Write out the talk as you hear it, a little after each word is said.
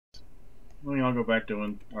we all go back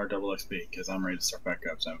doing our double XP because I'm ready to start back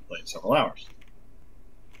up. So I haven't played in several hours.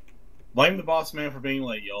 Blame the boss man for being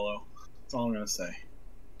late, YOLO. That's all I'm gonna say.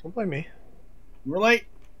 Don't blame me. We're late.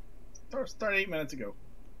 Start 8 minutes ago.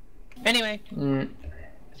 Anyway,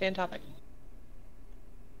 stay on topic.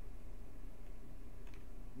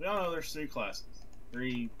 We all know there's 3 classes,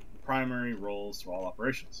 3 primary roles to all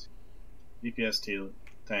operations: DPS,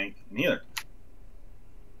 tank, and healer.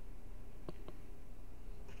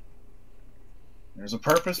 There's a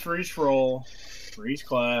purpose for each role, for each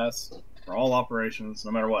class, for all operations,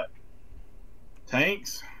 no matter what.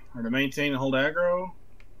 Tanks are to maintain and hold aggro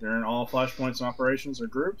during all flashpoints and operations or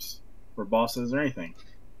groups, for bosses or anything.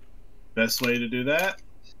 Best way to do that,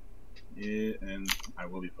 and I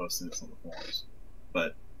will be posting this on the forums,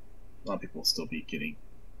 but a lot of people will still be getting.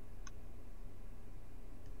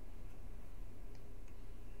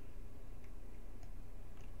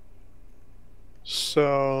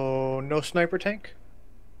 So, no sniper tank?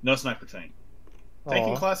 No sniper tank.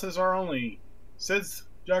 Tanking classes are only Sith's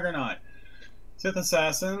Juggernaut, Sith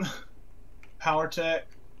Assassin, Power Tech,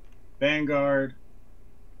 Vanguard,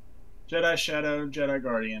 Jedi Shadow, Jedi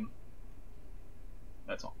Guardian.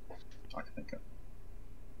 That's all I can think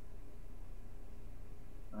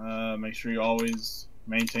of. Make sure you always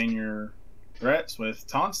maintain your threats with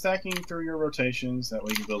taunt stacking through your rotations. That way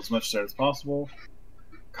you can build as much threat as possible.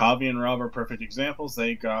 Kavi and Rob are perfect examples.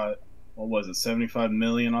 They got, what was it, 75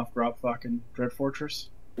 million off drop fucking Dread Fortress?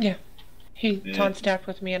 Yeah. He taunt stacked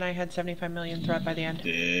with me and I had 75 million threat by the end.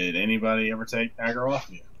 Did anybody ever take aggro off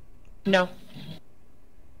of you? No.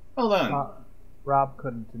 Hold on. Rob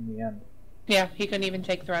couldn't in the end. Yeah, he couldn't even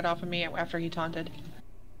take threat off of me after he taunted.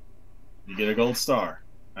 You get a gold star.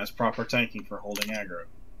 That's proper tanking for holding aggro.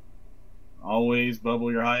 Always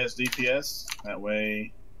bubble your highest DPS. That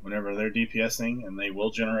way, whenever they're DPSing and they will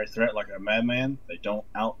generate threat like a madman, they don't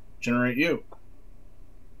out-generate you.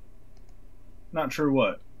 Not true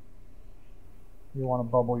what? You want to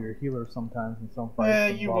bubble your healer sometimes in some fights. Yeah,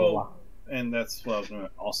 you will. And that's what I was going to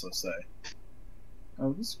also say. I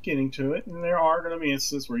was getting to it, and there are going to be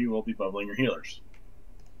instances where you will be bubbling your healers.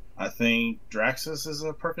 I think Draxus is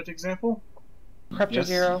a perfect example. Crypto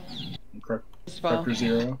Zero. Crypto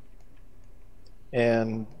Zero.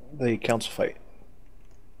 And the council fight.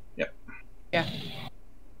 Yep. Yeah.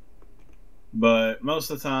 But most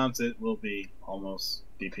of the times it will be almost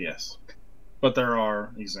DPS. But there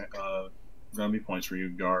are going to be points where you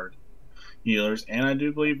guard healers, and I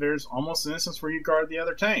do believe there's almost an instance where you guard the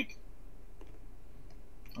other tank.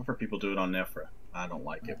 I've heard people do it on Nefra. I don't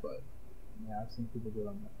like it, but yeah, I've seen people do it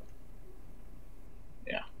on Nefra.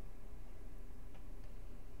 Yeah.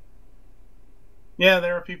 Yeah,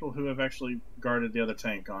 there are people who have actually guarded the other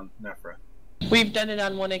tank on Nefra. We've done it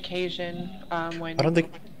on one occasion when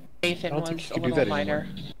Nathan was a little minor.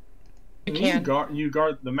 You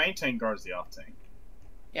guard the main tank guards the off tank.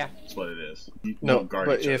 Yeah, that's what it is. No,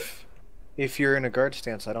 but if you're in a guard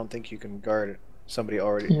stance, I don't think you can guard somebody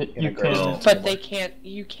already in a guard stance. But they can't.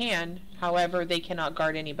 You can. However, they cannot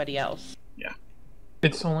guard anybody else. Yeah.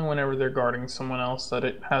 It's only whenever they're guarding someone else that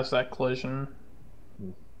it has that collision.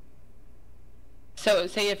 So,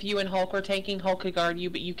 say if you and Hulk were tanking, Hulk could guard you,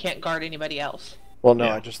 but you can't guard anybody else. Well, no,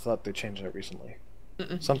 I just thought they changed that recently.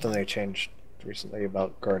 Something they changed recently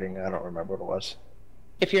about guarding. I don't remember what it was.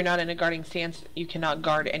 If you're not in a guarding stance, you cannot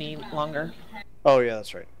guard any longer. Oh, yeah,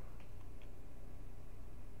 that's right.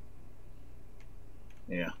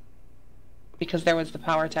 Yeah. Because there was the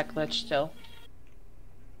power tech glitch still.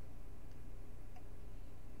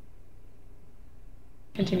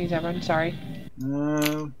 Continues, everyone. Sorry.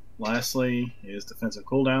 Lastly is defensive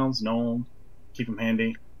cooldowns. Know them. Keep them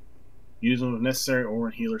handy. Use them if necessary or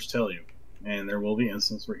when healers tell you. And there will be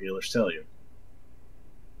instances where healers tell you.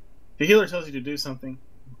 If the healer tells you to do something,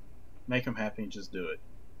 make them happy and just do it.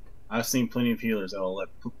 I've seen plenty of healers that will let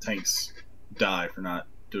tanks die for not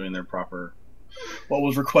doing their proper, what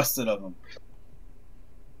was requested of them.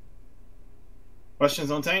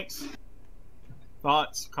 Questions on tanks?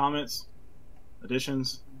 Thoughts, comments,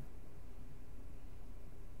 additions?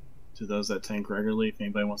 To those that tank regularly, if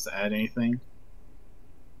anybody wants to add anything.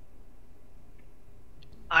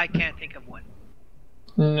 I can't think of one.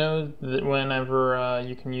 Know that whenever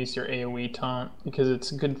you can use your AoE taunt, because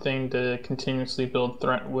it's a good thing to continuously build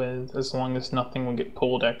threat with, as long as nothing will get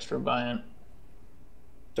pulled extra by it.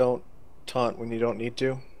 Don't taunt when you don't need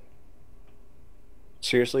to.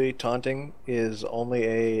 Seriously, taunting is only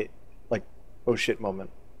a, like, oh shit moment.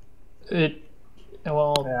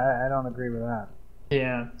 Well... Yeah, I don't agree with that.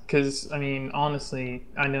 Yeah, because, I mean, honestly,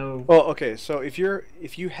 I know... Well, okay, so if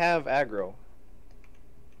you have aggro,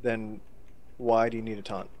 then why do you need a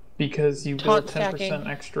taunt? Because you build 10%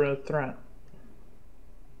 extra threat.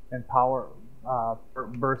 And power,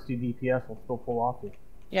 bursty DPS will still pull off you.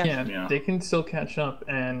 Yes. Yeah, they can still catch up,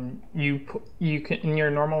 and you can, in your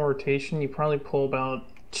normal rotation, you probably pull about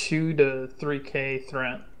 2 to 3k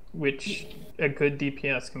threat, which a good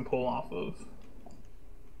DPS can pull off of.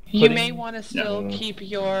 You may want to still keep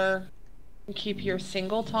your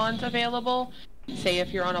single taunt available. Say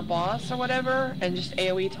if you're on a boss or whatever, and just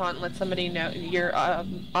AoE taunt and let somebody know, your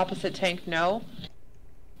opposite tank know.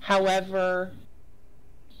 However,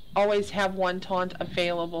 always have one taunt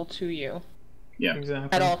available to you. Yeah, exactly.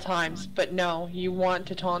 At all times, but no, you want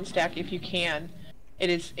to taunt stack if you can. It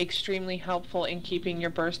is extremely helpful in keeping your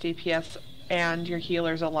burst DPS and your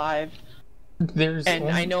healers alive.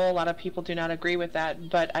 I know a lot of people do not agree with that,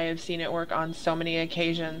 but I have seen it work on so many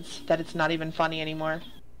occasions that it's not even funny anymore.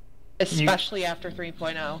 Especially after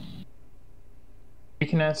 3.0. You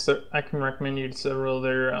can ask. I can recommend you to several of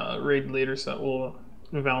their raid leaders that will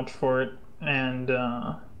vouch for it, and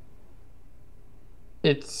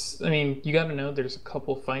it's. I mean, you got to know there's a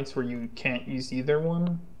couple fights where you can't use either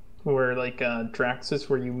one, where like Draxus,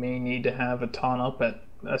 where you may need to have a taunt up at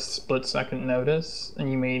a split-second notice,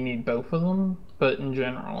 and you may need both of them. But in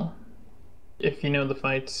general, if you know the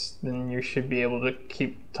fights, then you should be able to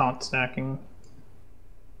keep taunt stacking.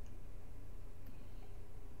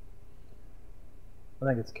 I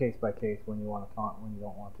think it's case by case when you want to taunt, when you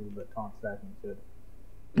don't want to, but taunt stacking should.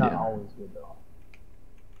 Not always good though.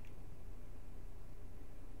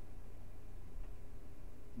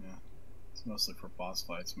 Yeah, it's mostly for boss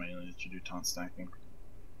fights mainly that you do taunt stacking.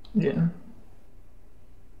 Yeah.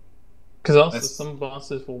 Because also some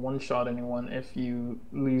bosses will one-shot anyone if you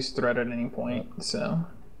lose threat at any point, so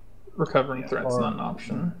recovering threat's not an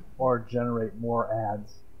option. Or generate more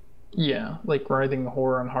adds. Yeah, like Writhing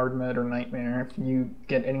Horror on hard mode or Nightmare. If you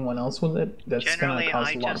get anyone else with it, that's going to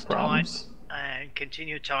cause a lot of problems. And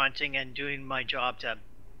continue taunting and doing my job to,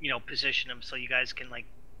 position them so you guys can like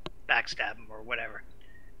backstab them or whatever.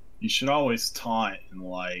 You should always taunt and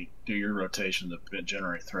like do your rotation to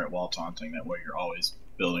generate threat while taunting. That way, you're always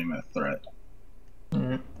building that threat.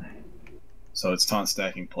 So it's taunt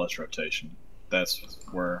stacking plus rotation. That's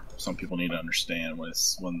where some people need to understand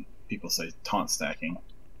when people say taunt stacking.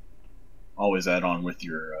 Always add on with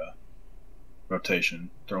your rotation,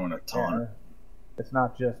 throw in a taunt. It's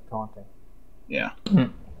not just taunting. Yeah.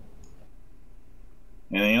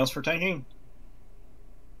 Anything else for tanking?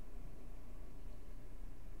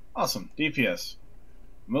 Awesome. DPS.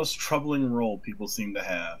 Most troubling role people seem to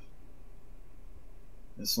have.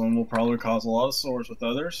 This one will probably cause a lot of sores with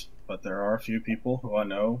others, but there are a few people who I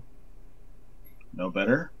know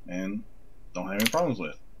better and don't have any problems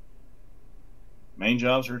with. Main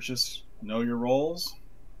jobs are just know your roles,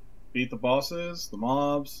 beat the bosses, the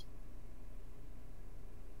mobs.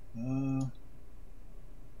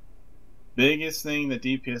 Biggest thing that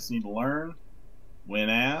DPS need to learn, when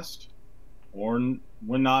asked, or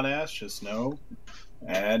when not asked, just know,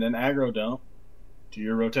 add an aggro dump to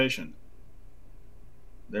your rotation.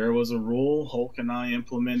 There was a rule Hulk and I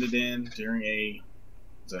implemented in during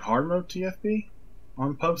is it hard mode TFB?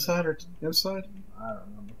 On pub side or imp side? I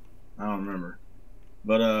don't remember.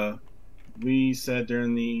 But we said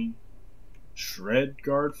during the Shred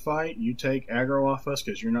Guard fight, you take aggro off us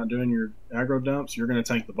because you're not doing your aggro dumps, you're going to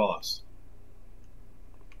tank the boss.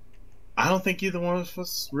 I don't think either one of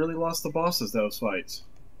us really lost the bosses those fights.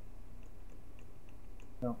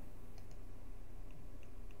 No.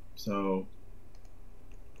 So,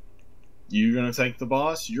 you're going to take the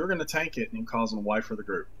boss, you're going to tank it and cause a wipe for the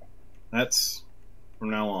group. That's from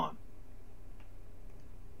now on.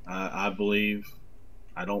 I believe...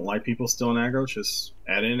 I don't like people stealing aggro, just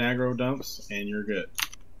add in aggro dumps and you're good.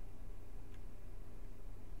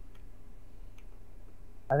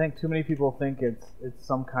 I think too many people think it's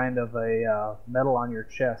some kind of a medal on your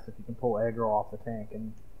chest if you can pull aggro off the tank,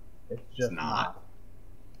 and it's just not.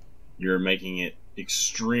 You're making it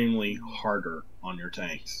extremely harder on your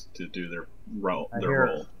tanks to do their role.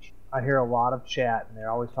 I hear a lot of chat, and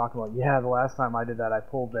they're always talking about, yeah, the last time I did that, I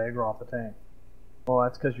pulled the aggro off the tank. Well,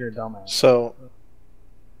 that's because you're a dumbass. So...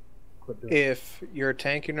 if you're a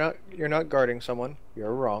tank, you're not guarding someone,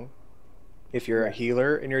 you're wrong. If you're a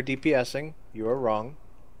healer and you're DPSing, you are wrong.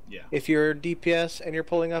 Yeah. If you're DPS and you're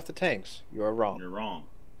pulling off the tanks, you are wrong. You're wrong.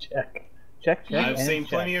 Check. I've seen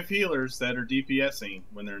plenty of healers that are DPSing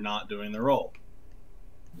when they're not doing their role.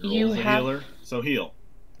 Your role's a healer, so heal.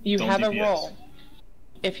 You Don't have DPS. a role.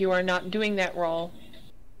 If you are not doing that role,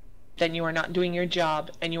 then you are not doing your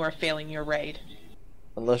job and you are failing your raid.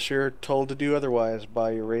 Unless you're told to do otherwise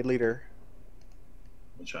by your raid leader.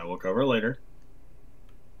 Which I will cover later.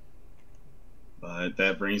 But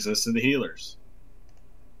that brings us to the healers.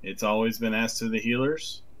 It's always been asked to the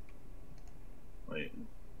healers, Wait.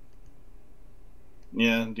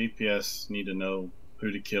 Yeah, DPS need to know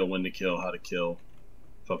who to kill, when to kill, how to kill,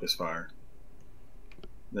 focus fire.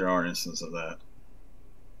 There are instances of that.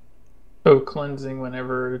 Oh, cleansing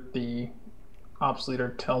whenever the ops leader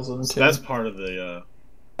tells them So to. that's part of the.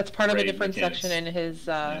 That's part of a raid different mechanics. section in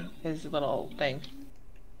his little thing.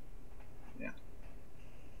 Yeah.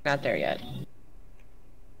 Not there yet.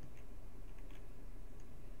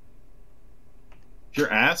 If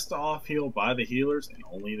you're asked to off heal by the healers and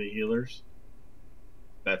only the healers,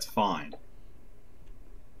 that's fine.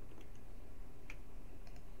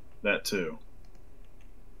 That too.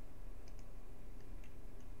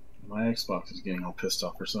 My Xbox is getting all pissed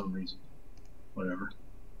off for some reason. Whatever.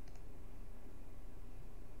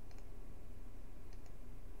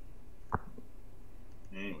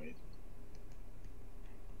 Anyways.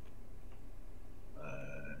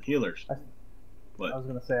 Healers. What? I was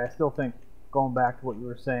gonna say, I still think, going back to what you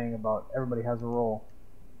were saying about everybody has a role,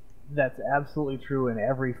 that's absolutely true in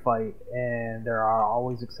every fight, and there are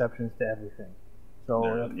always exceptions to everything. So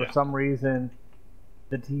if for some reason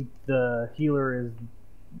the healer is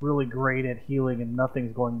really great at healing and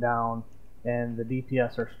nothing's going down, and the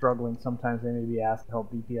DPS are struggling, sometimes they may be asked to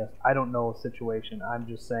help DPS. I don't know a situation. I'm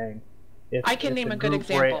just saying. I can name a good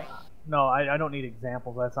example. No, I don't need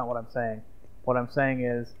examples. That's not what I'm saying. What I'm saying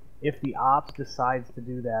is, if the ops decides to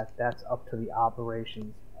do that, that's up to the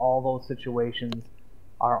operations. All those situations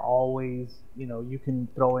are always, you can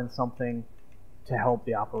throw in something to help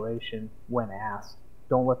the operation when asked.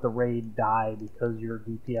 Don't let the raid die because you're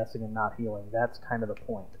DPSing and not healing. That's kind of the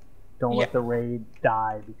point. Don't let the raid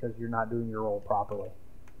die because you're not doing your role properly.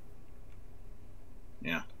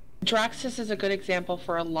 Yeah. Draxus is a good example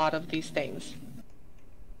for a lot of these things.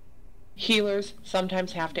 Healers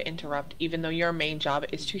sometimes have to interrupt, even though your main job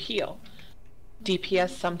is to heal. DPS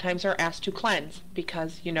sometimes are asked to cleanse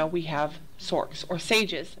because, we have Sorks or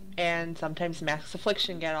Sages, and sometimes Max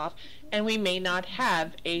Affliction get off, and we may not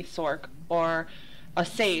have a Sork or a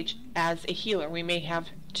Sage as a healer. We may have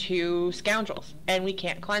 2 Scoundrels, and we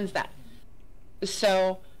can't cleanse that.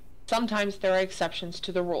 So, sometimes there are exceptions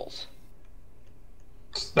to the rules.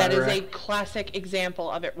 That is a classic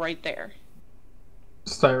example of it right there.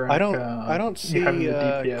 Styrac, I don't see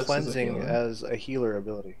cleansing as a healer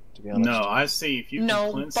ability, to be honest. No, I see if you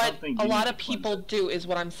can cleanse something. No, but a lot of people do, is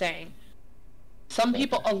what I'm saying. Some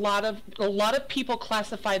people, a lot of people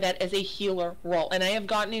classify that as a healer role, and I have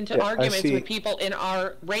gotten into arguments with people in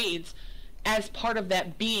our raids as part of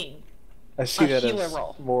that being. I see that as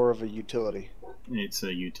role. More of a utility. It's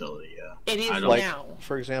a utility, yeah. It is now.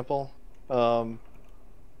 For example,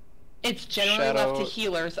 it's generally left to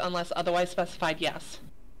healers unless otherwise specified, yes.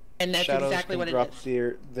 And that's exactly what it is. Shadows can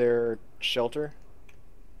drop their shelter.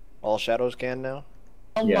 All shadows can now.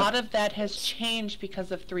 A lot of that has changed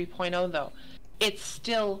because of 3.0, though. It's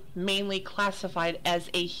still mainly classified as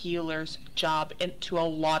a healer's job to a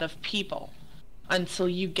lot of people until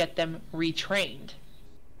you get them retrained.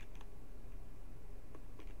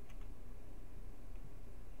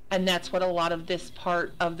 And that's what a lot of this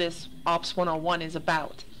part of this Ops 101 is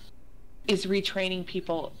about, is retraining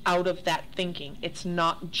people out of that thinking. It's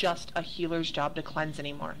not just a healer's job to cleanse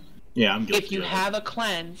anymore. Yeah, I'm guilty. If you have a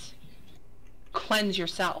cleanse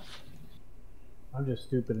yourself. I'm just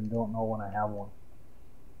stupid and don't know when I have one.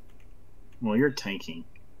 Well, you're tanking.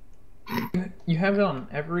 You have it on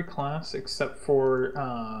every class except for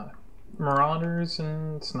Marauders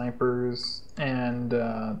and Snipers and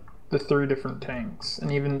the 3 different tanks,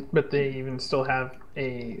 but they even still have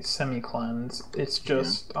a semi-cleanse. It's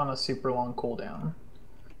just on a super long cooldown.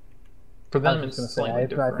 For them, it's slightly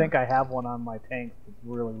different. I think I have one on my tank with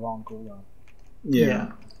really long cooldown.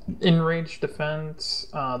 Yeah. In range defense,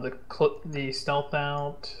 the stealth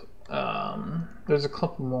out. There's a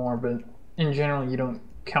couple more, but in general, you don't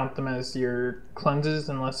count them as your cleanses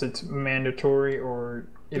unless it's mandatory or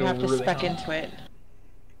you have to spec into it.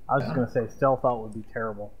 I was just gonna say stealth out would be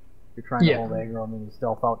terrible. If you're trying to hold aggro and then you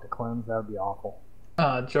stealth out to cleanse, that would be awful.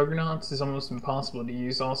 Juggernauts is almost impossible to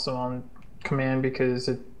use also on command because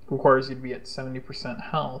it requires you to be at 70%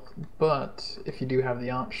 health, but if you do have the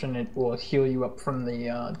option, it will heal you up from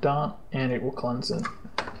the dot and it will cleanse it.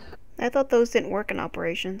 I thought those didn't work in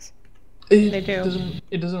operations. They do.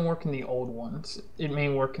 It doesn't work in the old ones. It may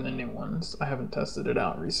work in the new ones. I haven't tested it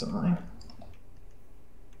out recently.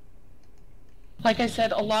 Like I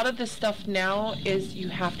said, a lot of this stuff now is you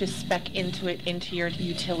have to spec into it into your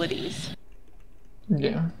utilities.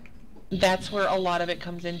 Yeah. That's where a lot of it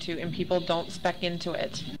comes into, and people don't spec into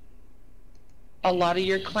it. A lot of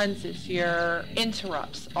your cleanses, your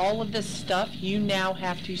interrupts, all of this stuff you now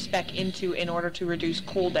have to spec into in order to reduce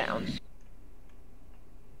cooldown.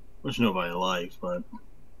 Which nobody likes, but...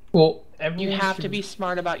 Well, you have to be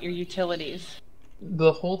smart about your utilities.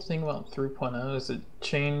 The whole thing about 3.0 is it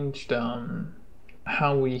changed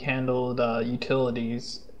how we handled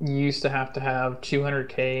utilities. You used to have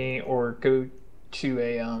 200k or go to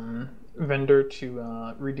a vendor to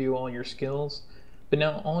redo all your skills. But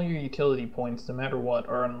now all your utility points, no matter what,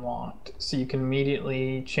 are unlocked. So you can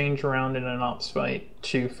immediately change around in an ops fight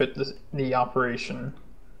to fit the operation.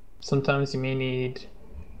 Sometimes you may need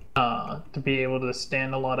to be able to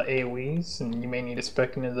stand a lot of AoEs, and you may need a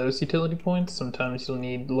spec into those utility points. Sometimes you'll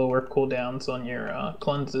need lower cooldowns on your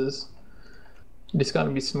cleanses. You just gotta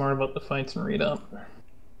be smart about the fights and read up.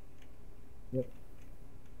 Yep.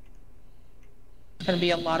 It's gonna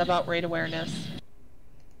be a lot about raid awareness.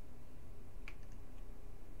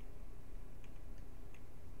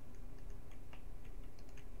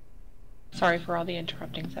 Sorry for all the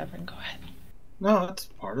interrupting, Severin. Go ahead. No, that's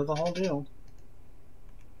part of the whole deal.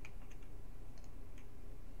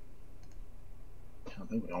 I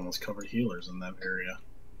think we almost covered healers in that area.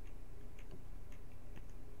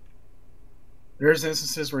 There's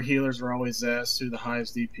instances where healers are always asked who the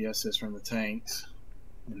highest DPS is from the tanks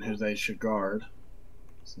and who they should guard.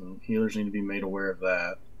 So healers need to be made aware of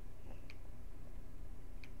that.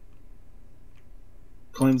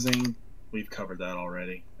 Cleansing, we've covered that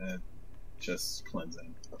already. Just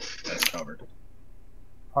cleansing. That's covered.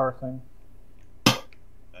 Parsing.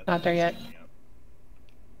 Not there yet.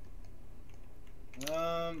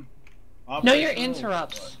 Know your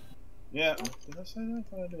interrupts. Yeah, did I say that?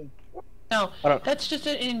 I thought I did. No, that's just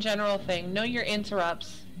an in general thing. Know your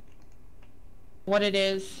interrupts. What it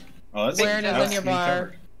is. Oh, that's where it is on your bar.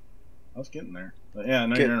 Covered. I was getting there. But yeah,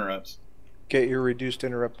 know your interrupts. Get your reduced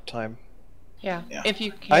interrupt time. Yeah. If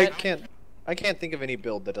you can't. I can't think of any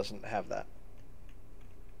build that doesn't have that.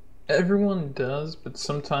 Everyone does, but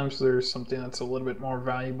sometimes there's something that's a little bit more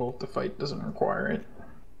valuable if the fight doesn't require it.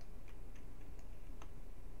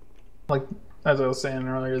 Like, as I was saying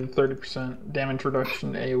earlier, the 30% damage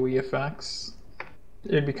reduction AoE effects.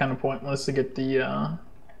 It'd be kind of pointless to get the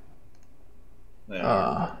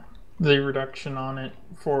reduction on it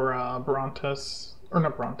for Brontes, or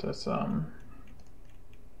not Brontes,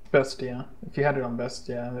 Bestia. If you had it on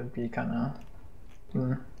Bestia, it'd be kind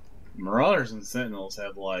of... Marauders and Sentinels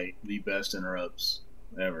have, like, the best interrupts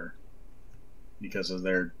ever. Because of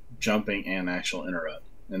their jumping and actual interrupt.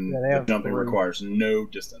 And the jumping requires no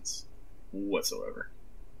distance whatsoever.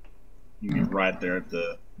 You can be right there at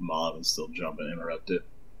the mob and still jump and interrupt it.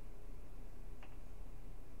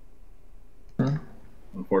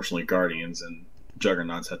 Unfortunately, Guardians and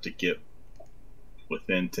Juggernauts have to get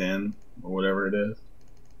within 10 or whatever it is.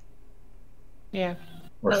 Yeah.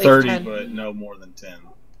 Or 30, but no more than 10.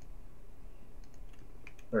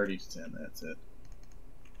 30 to 10, that's it.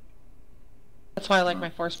 That's why I like my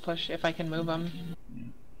force push, if I can move them.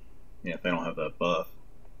 Yeah, if they don't have that buff.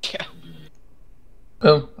 Yeah.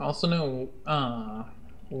 Oh, also know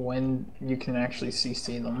when you can actually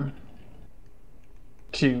CC them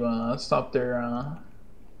to stop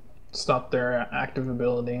their active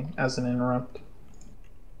ability as an interrupt.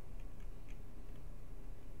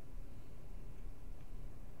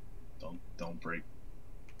 Don't break.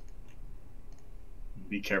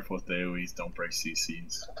 Be careful with the AoEs. Don't break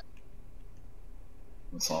CCs.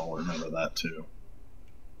 Let's all remember that too.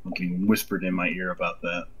 I'm getting whispered in my ear about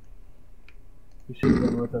that. You should have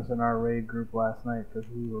been with us in our raid group last night because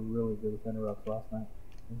we were really good with interrupts last night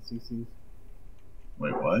in CCs.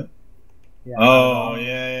 Wait, what? Yeah. Oh,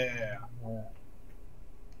 yeah.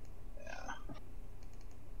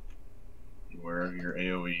 Beware of your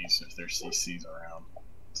AoEs if there's CCs around.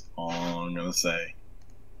 That's all I'm gonna say.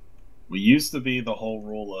 We used to be the whole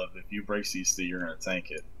rule of if you break CC, you're gonna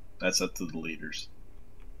tank it. That's up to the leaders.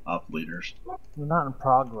 Op leaders. We're not in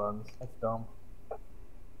prog runs. That's dumb.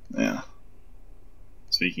 Yeah.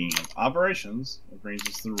 Speaking of operations, that brings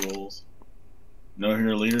us to the rules. You know who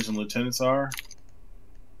your leaders and lieutenants are?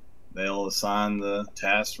 They'll assign the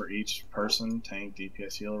tasks for each person, tank,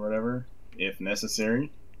 DPS, heal, or whatever, if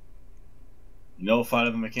necessary. You notify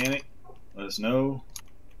the mechanic, let us know.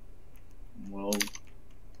 We'll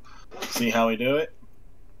see how we do it.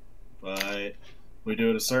 But if we do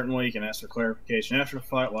it a certain way, you can ask for clarification after the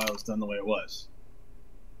fight why it was done the way it was.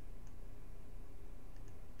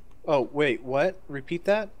 Oh, wait, what? Repeat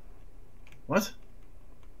that? What?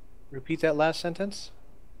 Repeat that last sentence?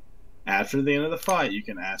 After the end of the fight, you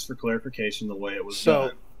can ask for clarification the way it was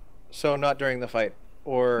done. So not during the fight,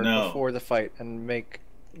 or No. before the fight, and make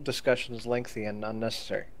discussions lengthy and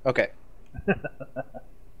unnecessary. Okay.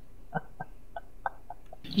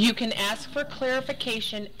 You can ask for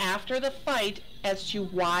clarification after the fight as to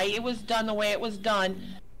why it was done the way it was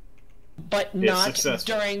done, but not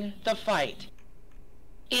during the fight.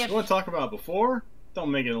 If you want to talk about before, don't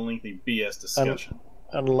make it a lengthy BS discussion.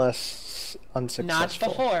 Unless unsuccessful. Not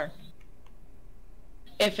before.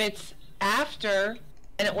 If it's after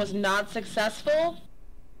and it was not successful,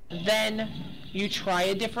 then you try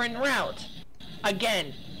a different route.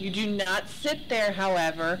 Again, you do not sit there,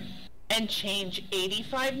 however, and change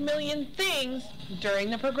 85 million things during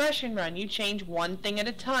the progression run. You change one thing at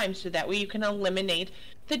a time, so that way you can eliminate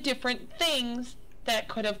the different things that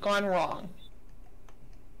could have gone wrong.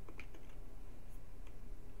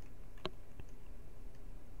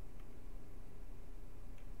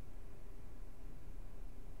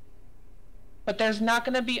 But there's not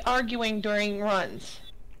going to be arguing during runs.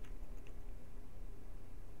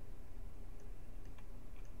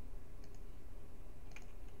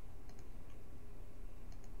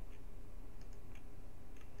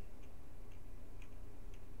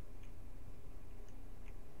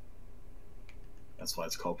 That's why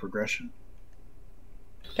it's called progression.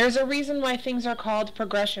 There's a reason why things are called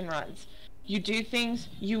progression runs. You do things,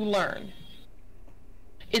 you learn.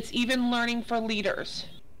 It's even learning for leaders.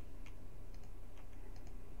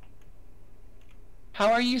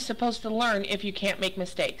 How are you supposed to learn if you can't make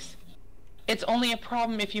mistakes? It's only a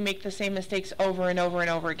problem if you make the same mistakes over and over and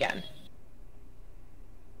over again.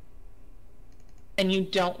 And you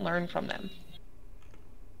don't learn from them.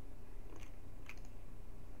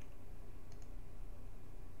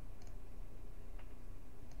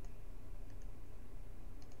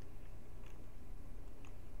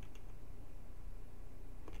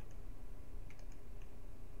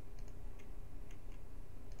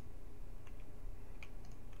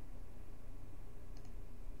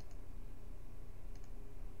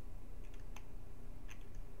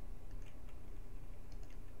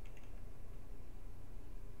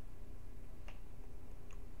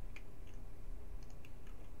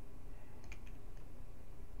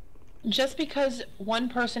 Just because one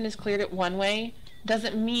person is cleared it one way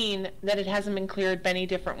doesn't mean that it hasn't been cleared many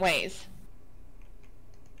different ways.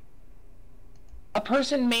 A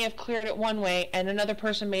person may have cleared it one way and another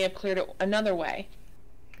person may have cleared it another way.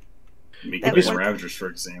 Some Ravagers, for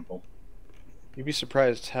example. You'd be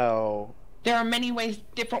surprised how... There are many ways,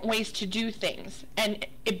 different ways to do things, and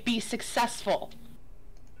it be successful.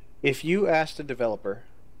 If you asked a developer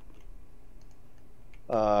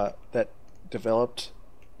that developed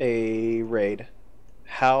a raid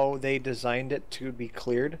how they designed it to be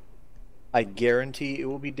cleared, I guarantee it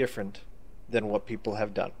will be different than what people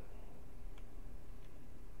have done.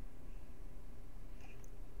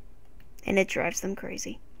 And it drives them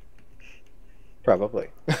crazy. Probably.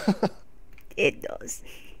 It does.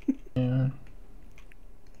 Yeah.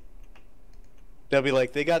 They'll be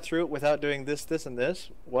like, they got through it without doing this, this, and this?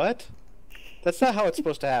 What? That's not how it's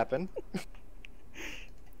supposed to happen.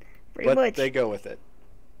 Pretty much. They go with it.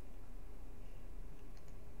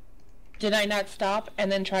 Did I not stop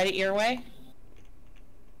and then try it your way?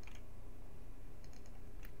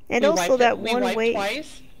 And also that one way...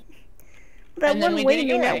 Twice, that one way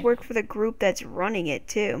may not work for the group that's running it,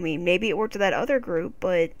 too. I mean, maybe it worked for that other group,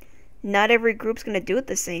 but not every group's going to do it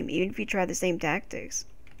the same, even if you try the same tactics.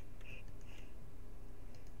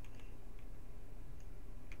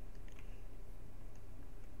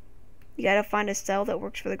 You gotta find a style that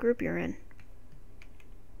works for the group you're in.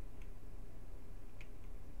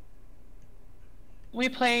 We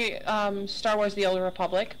play Star Wars The Old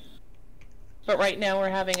Republic, but right now we're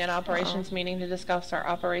having an operations meeting to discuss our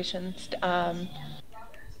operations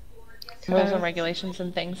rules and regulations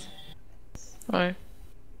and things. Why?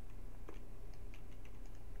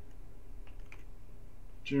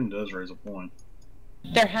 June does raise a point.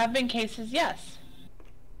 There have been cases, yes.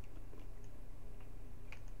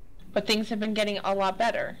 But things have been getting a lot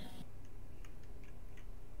better.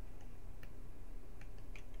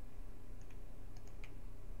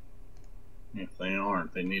 If they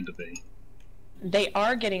aren't, they need to be. They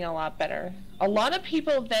are getting a lot better. A lot of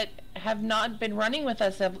people that have not been running with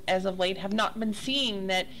us as of late have not been seeing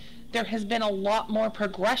that there has been a lot more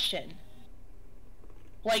progression.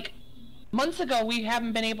 Like, months ago we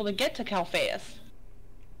haven't been able to get to Calpheus.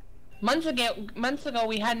 Months ago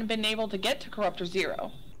we hadn't been able to get to Corruptor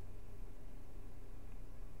Zero.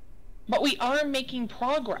 But we are making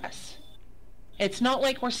progress. It's not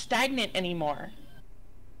like we're stagnant anymore.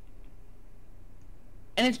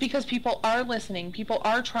 And it's because people are listening. People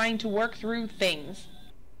are trying to work through things.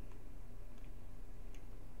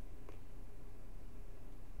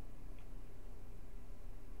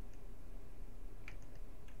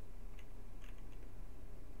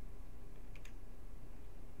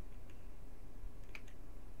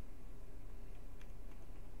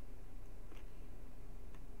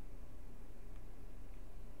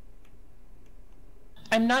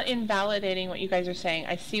 I'm not invalidating what you guys are saying.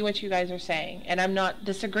 I see what you guys are saying, and I'm not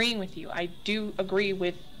disagreeing with you. I do agree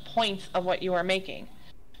with points of what you are making.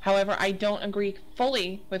 However, I don't agree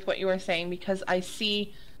fully with what you are saying because I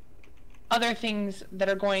see other things that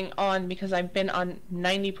are going on because I've been on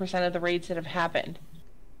 90% of the raids that have happened.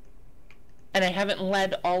 And I haven't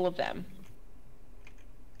led all of them.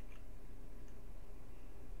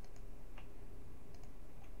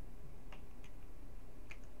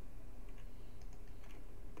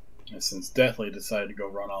 Since Deathly decided to go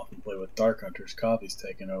run off and play with Dark Hunters, Coffee's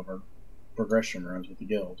taken over progression runs with the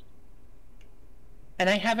guild. And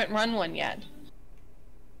I haven't run one yet.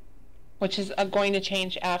 Which is going to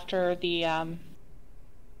change after the,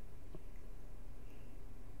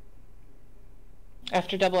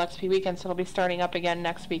 after Double XP weekend, so it'll be starting up again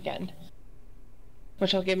next weekend.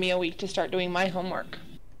 Which will give me a week to start doing my homework.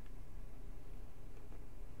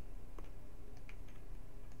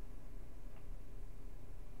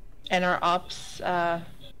 And our ops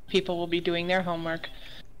people will be doing their homework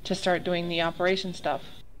to start doing the operation stuff.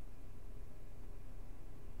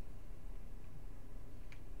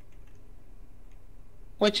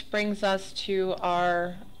 Which brings us to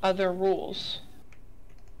our other rules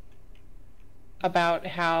about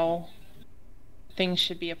how things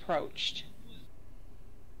should be approached.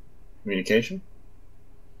 Communication?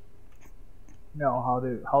 No,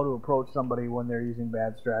 how to approach somebody when they're using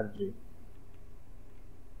bad strategy.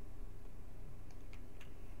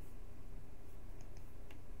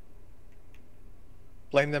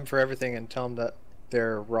 Blame them for everything and tell them that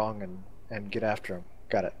they're wrong and get after them.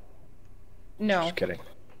 Got it. No. Just kidding.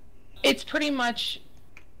 It's pretty much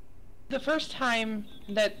the first time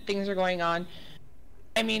that things are going on.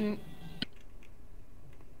 I mean,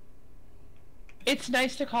 it's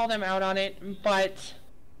nice to call them out on it, but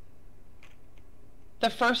the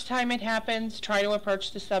first time it happens, try to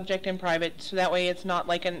approach the subject in private, so that way it's not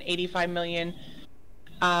like an 85 million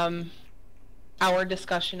hour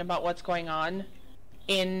discussion about what's going on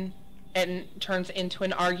and turns into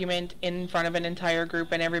an argument in front of an entire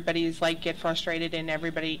group and everybody's like get frustrated and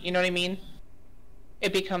everybody, you know what I mean?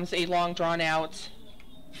 It becomes a long drawn out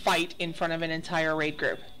fight in front of an entire raid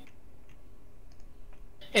group.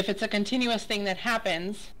 If it's a continuous thing that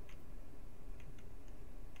happens,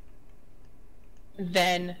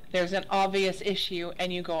 then there's an obvious issue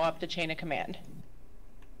and you go up the chain of command.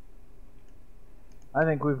 I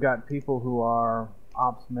think we've got people who are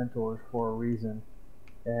ops mentors for a reason,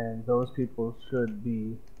 and those people should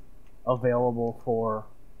be available for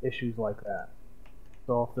issues like that.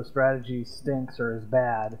 So if the strategy stinks or is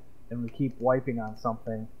bad and we keep wiping on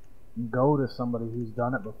something, go to somebody who's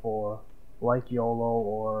done it before, like YOLO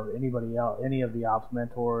or anybody else, any of the ops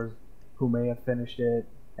mentors who may have finished it,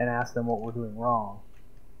 and ask them what we're doing wrong.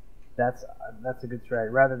 That's a good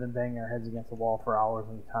strategy, rather than banging our heads against the wall for hours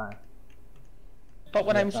at a time. But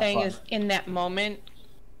what I'm saying is, in that moment,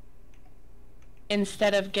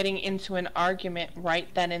 instead of getting into an argument right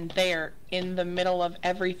then and there, in the middle of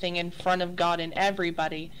everything, in front of God and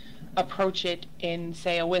everybody, approach it in,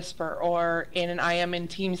 say, a whisper, or in an I am in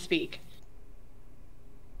TeamSpeak.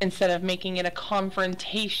 Instead of making it a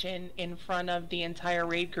confrontation in front of the entire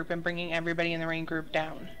raid group and bringing everybody in the raid group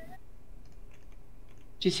down.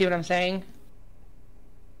 Do you see what I'm saying?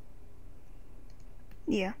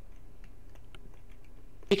 Yeah.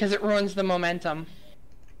 Because it ruins the momentum.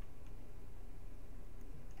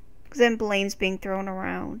 Because then blame's being thrown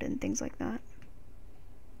around and things like that.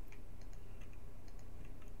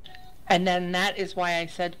 And then that is why I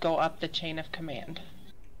said go up the chain of command.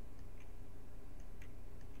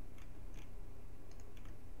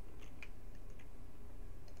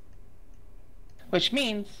 Which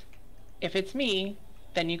means, if it's me,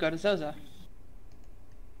 then you go to Zoza.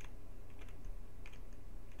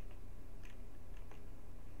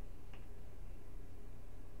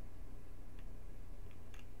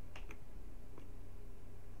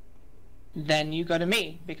 Then you go to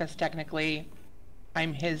me, because technically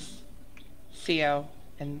I'm his CO,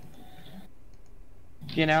 and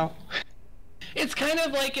you know, it's kind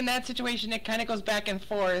of like in that situation it kind of goes back and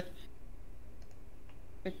forth.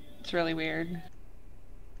 It's really weird.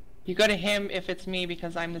 You go to him if it's me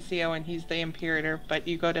because I'm the CO and he's the Imperator, but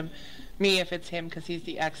you go to me if it's him because he's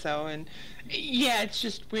the XO, and yeah, it's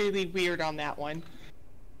just really weird on that one.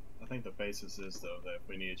 I think the basis is, though, that if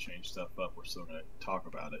we need to change stuff up, we're still going to talk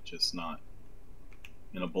about it, just not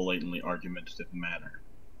in a blatantly argumentative manner.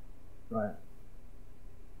 Right.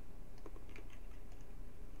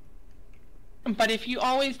 But if you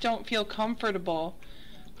always don't feel comfortable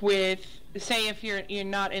with, say if you're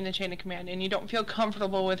not in the chain of command and you don't feel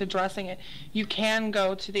comfortable with addressing it, you can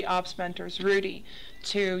go to the ops mentors, Rudy,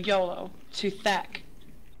 to YOLO, to Thek,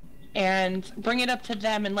 and bring it up to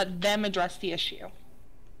them and let them address the issue.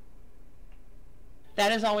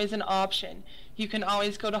 That is always an option. You can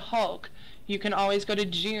always go to Hulk. You can always go to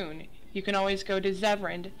June. You can always go to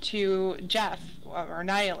Zevran, to Jeff, or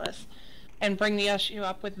Nihilus, and bring the issue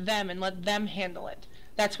up with them and let them handle it.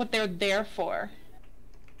 That's what they're there for.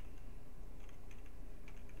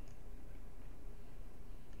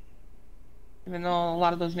 Even though a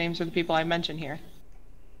lot of those names are the people I mentioned here.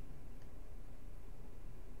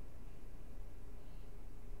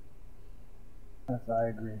 Yes, I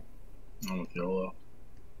agree. I'm with YOLO.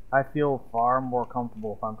 I feel far more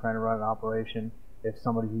comfortable if I'm trying to run an operation if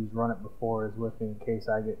somebody who's run it before is with me in case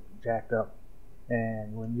I get jacked up.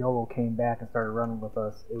 And when YOLO came back and started running with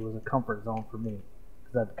us, it was a comfort zone for me.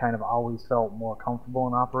 Because I've kind of always felt more comfortable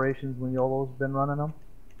in operations when YOLO's been running them.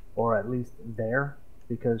 Or at least there.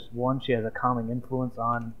 Because one, she has a calming influence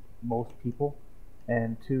on most people.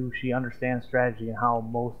 And two, she understands strategy and how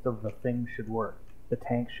most of the things should work. The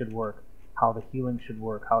tanks should work. How the healing should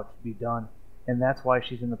work. How it should be done. And that's why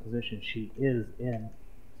she's in the position she is in.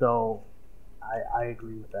 So I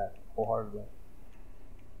agree with that wholeheartedly.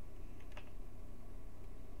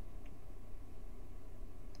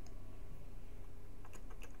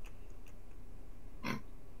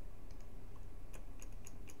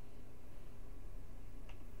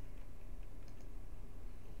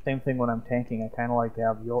 Same thing when I'm tanking. I kind of like to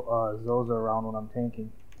have Zoza around when I'm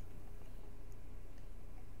tanking.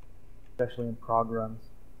 Especially in prog runs.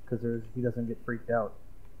 Because he doesn't get freaked out.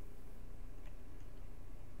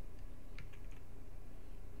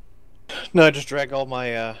 No, I just drag all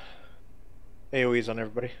my AoEs on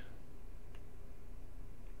everybody.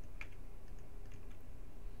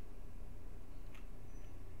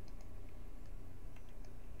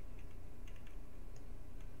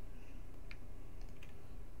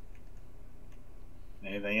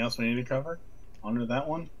 Anything else we need to cover under that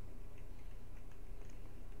one?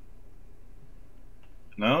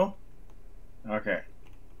 No? Okay.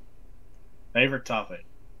 Favorite topic?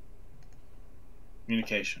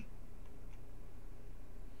 Communication.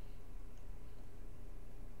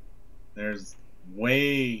 There's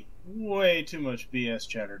way too much BS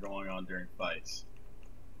chatter going on during fights.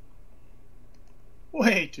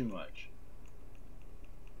 Way too much.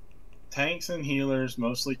 Tanks and healers,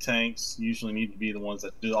 mostly tanks, usually need to be the ones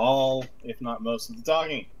that do all, if not most of the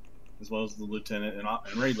talking, as well as the lieutenant and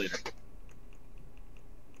raid leader.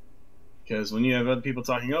 Because when you have other people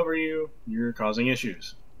talking over you, you're causing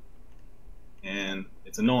issues. And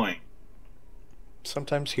it's annoying.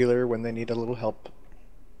 Sometimes healer when they need a little help.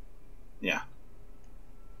 Yeah.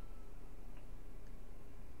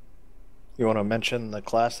 You want to mention the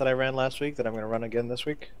class that I ran last week that I'm going to run again this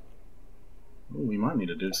week? Ooh, we might need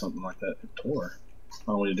to do something like that for Tor.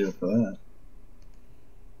 How do we do it for that?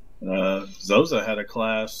 Zoza had a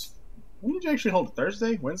class. When did you actually hold it?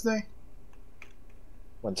 Thursday? Wednesday?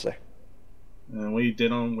 Wednesday. And we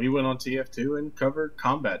went on TF2 and covered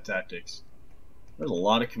combat tactics. There's a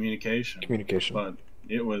lot of communication. But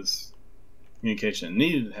it was communication that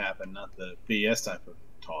needed to happen, not the BS type of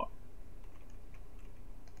talk.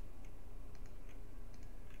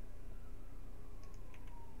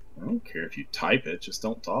 I don't care if you type it, just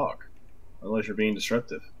don't talk. Otherwise you're being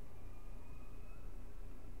disruptive.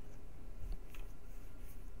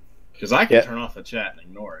 Because I can turn off the chat and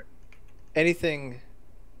ignore it. Anything.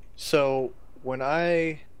 So when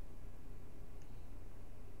I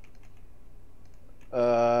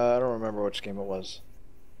don't remember which game it was.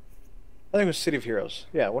 I think it was City of Heroes.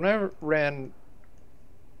 Yeah, when I ran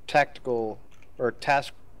tactical or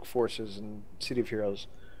task forces in City of Heroes,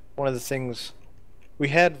 one of the things we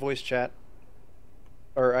had voice chat,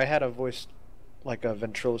 or I had a voice, like a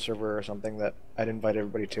Ventrilo server or something that I'd invite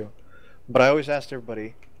everybody to. But I always asked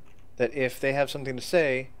everybody that if they have something to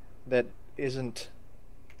say that isn't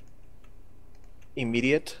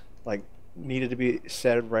immediate, like needed to be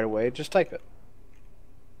said right away, just type it.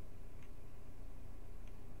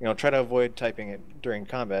 You know, try to avoid typing it during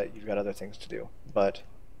combat. You've got other things to do. But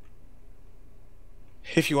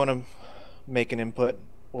if you want to make an input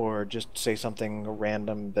or just say something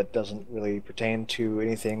random that doesn't really pertain to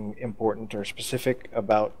anything important or specific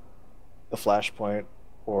about the flashpoint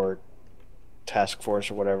or task force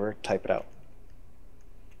or whatever, type it out.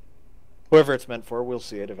 Whoever it's meant for will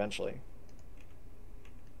see it eventually.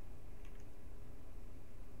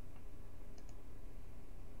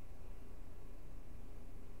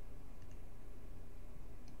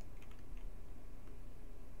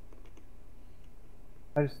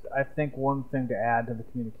 I think one thing to add to the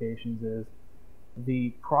communications is the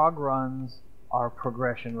prog runs are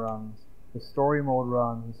progression runs. The story mode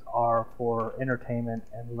runs are for entertainment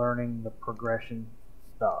and learning the progression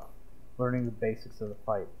stuff. learning the basics of the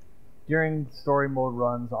fight. During story mode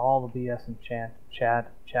runs, all the BS and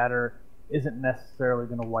chatter isn't necessarily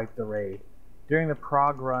going to wipe the raid. During the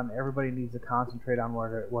prog run, everybody needs to concentrate on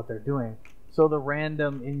what they're doing, so the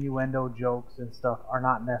random innuendo jokes and stuff are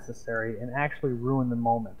not necessary and actually ruin the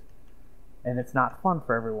moment. And it's not fun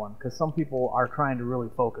for everyone, because some people are trying to really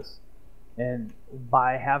focus. And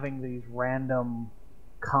by having these random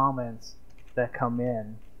comments that come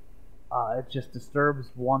in, it just disturbs,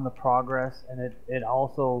 one, the progress, and it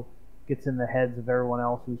also gets in the heads of everyone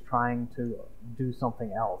else who's trying to do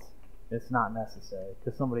something else. It's not necessary,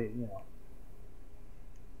 because somebody, you know.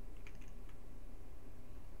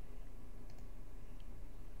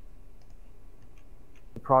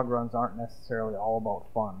 The prog runs aren't necessarily all about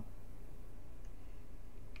fun.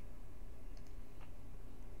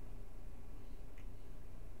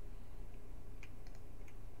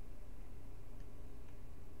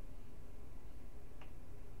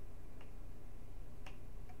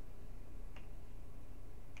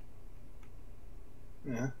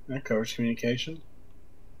 Yeah, that covers communication.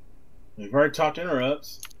 We've already talked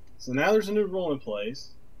interrupts, so now there's a new rule in place.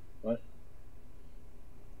 But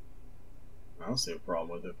I don't see a problem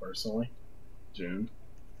with it personally. June.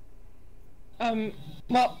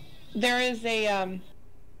 Well, there is a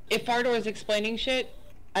if Ardor is explaining shit,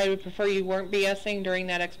 I would prefer you weren't BSing during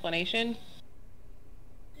that explanation,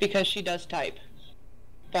 because she does type.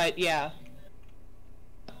 But yeah.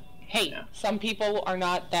 Hey, yeah. Some people are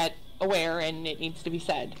not that aware, and it needs to be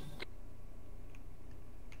said.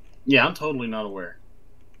 Yeah, I'm totally not aware.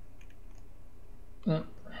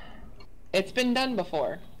 It's been done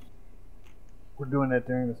before. We're doing it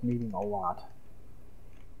during this meeting a lot.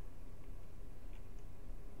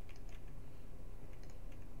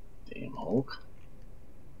 Damn Hulk.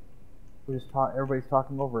 We just everybody's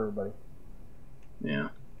talking over everybody. Yeah.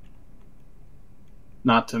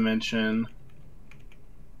 Not to mention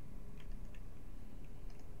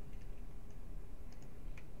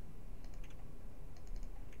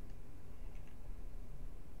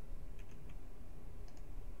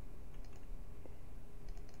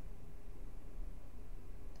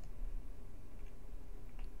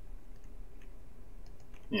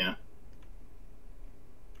yeah.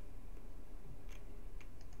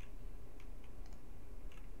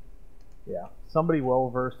 Yeah. Somebody well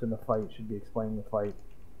versed in the fight should be explaining the fight.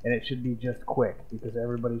 And it should be just quick, because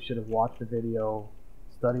everybody should have watched the video,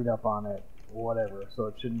 studied up on it, whatever. So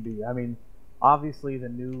it shouldn't be, I mean, obviously the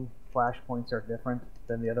new flashpoints are different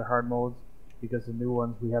than the other hard modes, because the new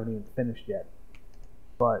ones we haven't even finished yet.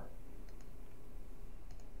 But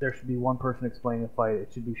there should be one person explaining the fight. It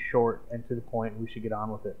should be short and to the point. We should get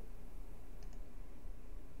on with it.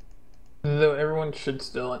 Though everyone should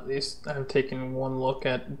still at least have taken one look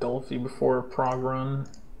at Dolphy before a prog run.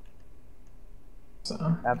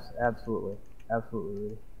 So. Absolutely.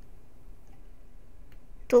 Absolutely.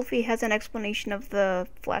 Dolphy has an explanation of the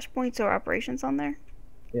flashpoints or operations on there?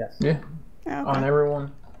 Yes. Yeah. Oh, okay. On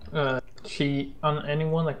everyone. She, on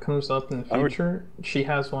anyone that comes up in the future, she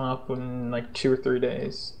has one up in like 2 or 3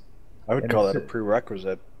 days. I would call that a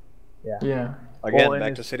prerequisite. Yeah. Yeah. Again,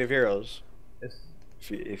 back to City of Heroes.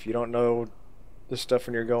 If you don't know this stuff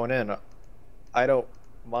when you're going in, I don't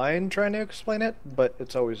mind trying to explain it, but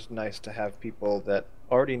it's always nice to have people that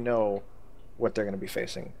already know what they're going to be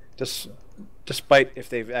facing, just despite if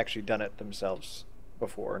they've actually done it themselves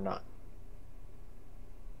before or not.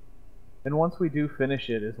 And once we do finish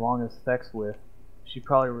it, as long as Thex with, she'd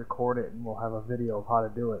probably record it and we'll have a video of how to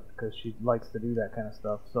do it, because she likes to do that kind of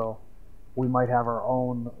stuff. So we might have our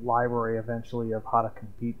own library eventually of how to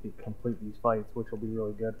complete these fights, which will be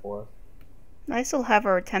really good for us. I still have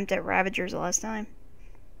our attempt at Ravagers last time.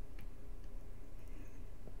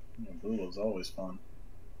 Yeah, Blue was always fun.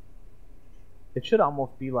 It should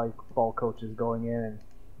almost be like football coaches going in and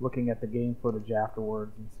looking at the game footage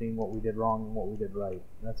afterwards and seeing what we did wrong and what we did right.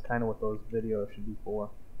 And that's kind of what those videos should be for.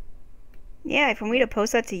 Yeah, for me to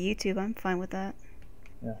post that to YouTube, I'm fine with that.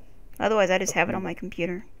 Yeah. Otherwise, I just have it on my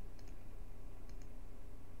computer.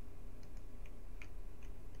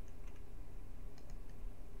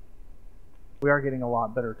 We are getting a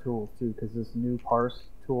lot better tools too, because this new parse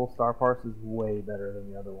tool, Star Parse, is way better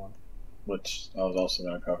than the other one. Which I was also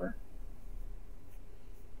going to cover.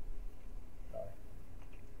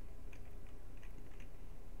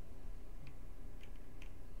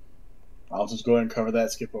 I'll just go ahead and cover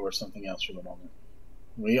that, skip over something else for the moment.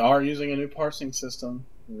 We are using a new parsing system.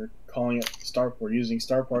 We're calling it we're using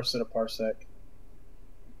Star Parse instead of Parsec.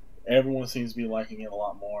 Everyone seems to be liking it a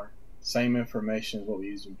lot more. Same information as what we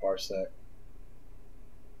use in Parsec.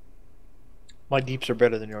 My deeps are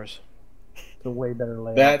better than yours. It's a way better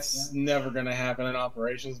layout. That's never going to happen in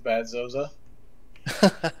operations, Bad Zoza.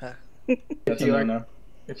 That's a no-no.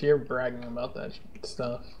 If you're bragging about that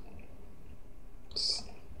stuff, you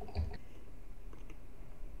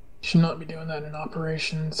should not be doing that in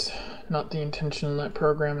operations. Not the intention in that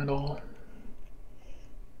program at all.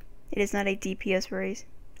 It is not a DPS race.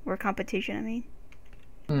 Or competition, I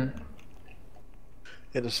mean.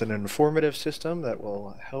 It is an informative system that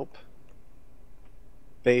will help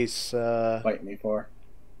base... Fight me for.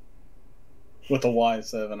 With a Y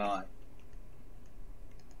instead of an I.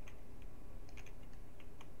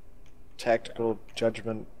 Tactical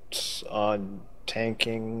judgments on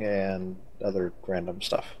tanking and other random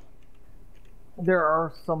stuff. There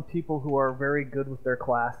are some people who are very good with their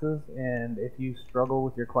classes, and if you struggle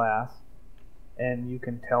with your class, and you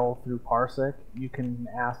can tell through Parsec, you can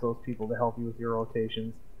ask those people to help you with your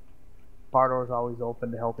rotations. Bardor is always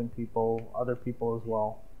open to helping people, other people as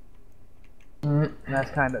well. And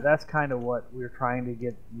that's kind of what we're trying to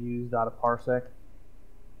get used out of Parsec.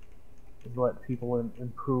 Is let people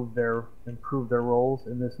improve their roles.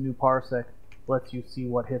 And this new Parsec lets you see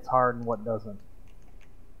what hits hard and what doesn't.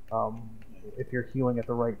 If you're healing at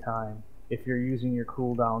the right time, if you're using your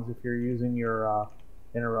cooldowns, if you're using your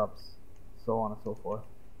interrupts, so on and so forth.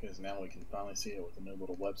 Because now we can finally see it with a new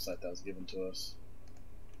little website that was given to us.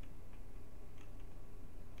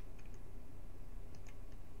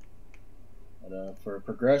 But for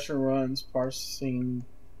progression runs, parsing,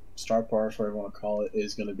 star parse, whatever you want to call it,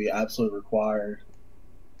 is going to be absolutely required.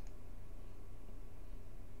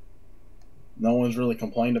 No one's really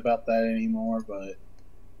complained about that anymore, but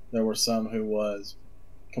there were some who was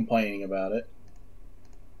complaining about it.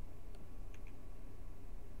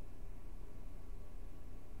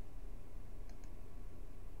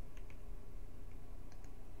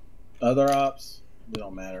 Other ops, it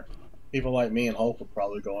don't matter. People like me and Hulk will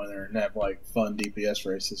probably go in there and have like fun DPS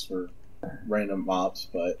races for random ops,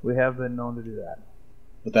 but we have been known to do that.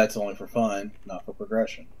 But that's only for fun, not for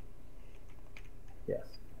progression. Yes,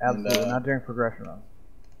 absolutely, not during progression runs.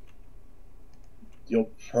 You'll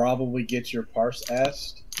probably get your parse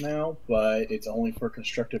asked now, but it's only for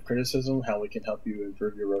constructive criticism, how we can help you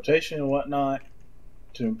improve your rotation and whatnot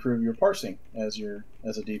to improve your parsing as a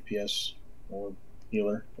DPS or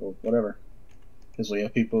healer or whatever. Because we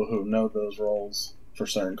have people who know those roles for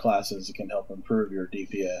certain classes that can help improve your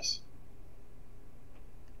DPS.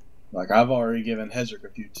 Like I've already given Hedrick a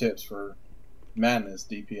few tips for Madness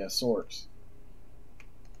DPS sorts.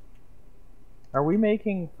 Are we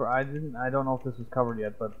making for I don't know if this was covered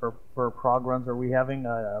yet, but for prog runs, are we having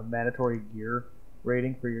a mandatory gear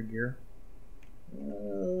rating for your gear?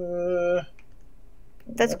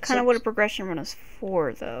 That's kind of what a progression run is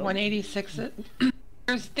for, though. 186.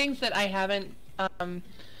 There's things that I haven't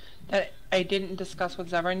that I didn't discuss with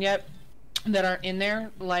Zevran yet that aren't in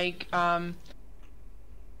there, like the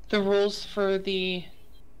rules for the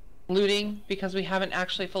looting, because we haven't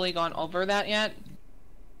actually fully gone over that yet.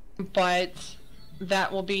 But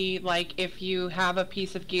that will be like if you have a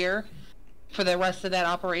piece of gear for the rest of that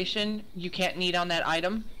operation, you can't need on that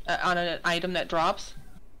item, on an item that drops,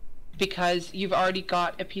 because you've already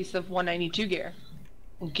got a piece of 192 gear.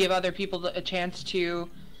 Give other people a chance to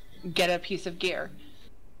get a piece of gear.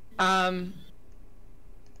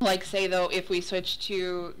 Like say though, if we switch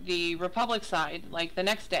to the Republic side, like the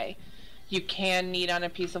next day, you can need on a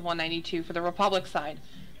piece of 192 for the Republic side.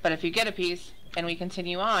 But if you get a piece, and we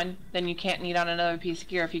continue on, then you can't need on another piece of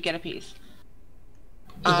gear if you get a piece.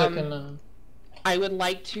 I would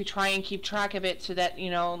like to try and keep track of it so that, you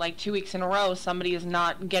know, like 2 weeks in a row, somebody is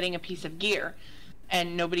not getting a piece of gear,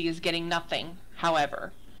 and nobody is getting nothing,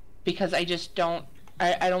 however. Because I just don't,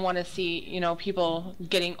 I don't want to see, you know, people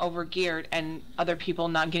getting over-geared and other people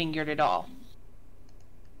not getting geared at all.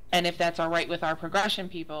 And if that's alright with our progression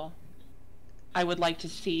people, I would like to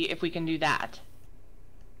see if we can do that.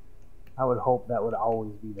 I would hope that would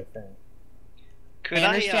always be the thing. I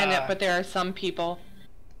understand that, but there are some people...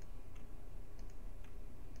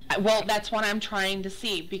 Well, that's what I'm trying to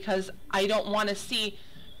see, because I don't want to see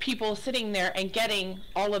people sitting there and getting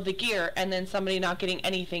all of the gear and then somebody not getting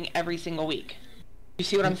anything every single week. You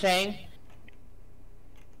see what I'm saying?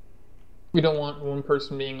 We don't want one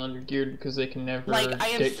person being undergeared because they can never like, I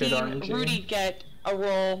have get good seen RNG. Rudy get a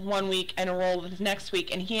roll one week and a roll the next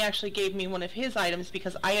week, and he actually gave me one of his items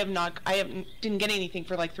because didn't get anything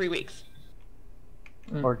for like 3 weeks.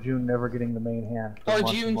 Or June never getting the main hand. Or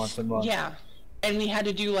June, yeah. And we had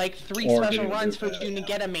to do like 3 special runs for June to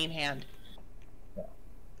get a main hand. Yeah.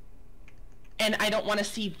 And I don't want to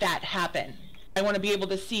see that happen. I want to be able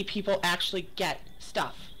to see people actually get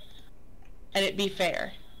stuff. And it be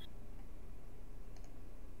fair.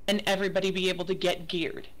 and everybody be able to get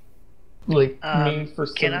geared. Like,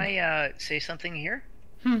 can I say something here?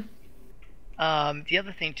 The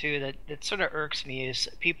other thing too that sort of irks me is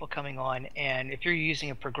people coming on, and if you're using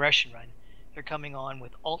a progression run, they're coming on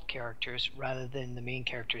with alt characters rather than the main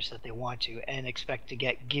characters that they want to, and expect to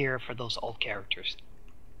get gear for those alt characters.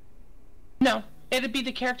 No, it'd be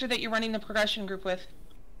the character that you're running the progression group with,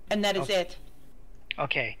 and that is it.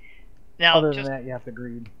 Okay. Now, other than that, you have to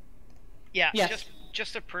greed. Yeah, yes.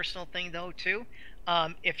 just a personal thing though too.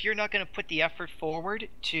 If you're not going to put the effort forward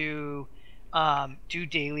to do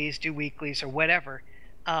dailies, do weeklies, or whatever,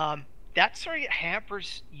 that sort of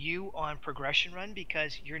hampers you on progression run,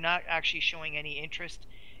 because you're not actually showing any interest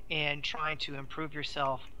in trying to improve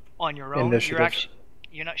yourself on your own.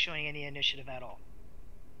 You're not showing any initiative at all.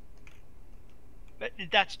 But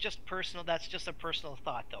that's just personal. That's just a personal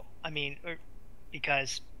thought, though. I mean,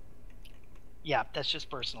 because yeah, that's just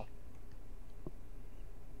personal.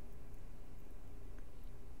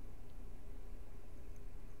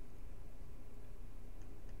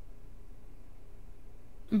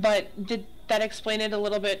 But did that explain it a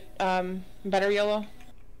little bit better, Yolo?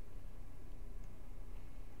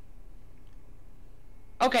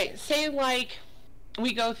 Okay, say like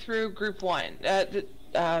we go through group 1,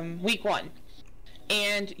 week 1,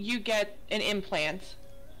 and you get an implant,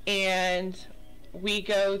 and we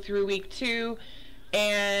go through week 2,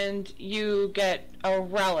 and you get a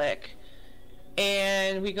relic,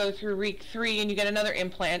 and we go through week 3, and you get another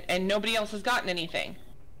implant, and nobody else has gotten anything.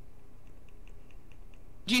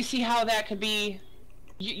 Do you see how that could be?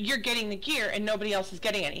 You're getting the gear and nobody else is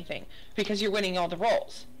getting anything because you're winning all the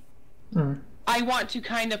rolls. I want to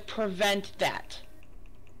kind of prevent that.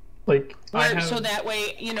 Like, so that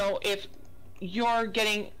way, you know, if you're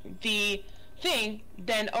getting the thing,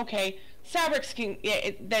 then okay, Sabrix can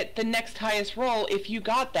that the next highest roll, if you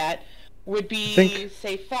got that, would be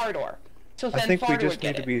say Fardor. So then I think Fardor we just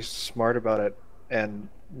need to be smart about it and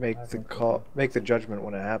make the judgment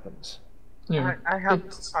when it happens. Yeah. I'm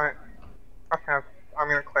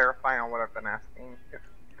going to clarify on what I've been asking, if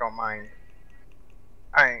you don't mind.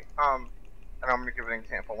 And I'm going to give an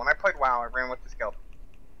example. When I played WoW, I ran with this guild,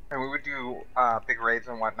 and we would do big raids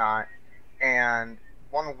and whatnot. And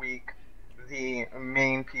one week, the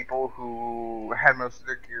main people who had most of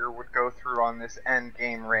their gear would go through on this end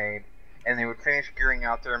game raid, and they would finish gearing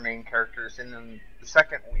out their main characters. And then the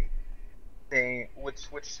second week, they would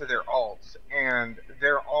switch to their alts, and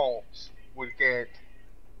their alts would get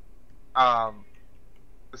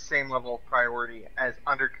the same level of priority as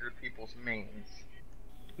undergeared people's mains.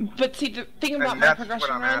 But see, the thing about my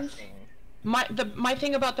progression runs, my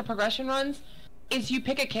thing about the progression runs is you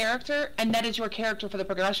pick a character, and that is your character for the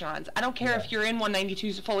progression runs. I don't care if you're in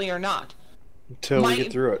 192s fully or not. Until we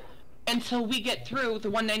get through it. Until we get through the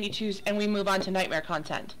 192s and we move on to nightmare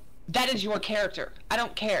content. That is your character. I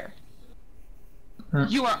don't care.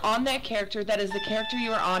 You are on that character. That is the character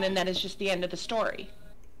you are on, and that is just the end of the story.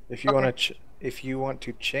 If you want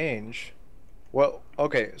to change, well,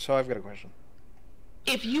 okay. So I've got a question.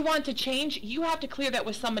 If you want to change, you have to clear that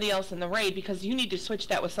with somebody else in the raid, because you need to switch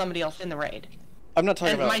that with somebody else in the raid. I'm not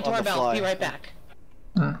talking about my doorbell. On the fly. Be right back.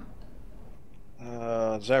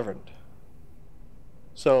 Zevran.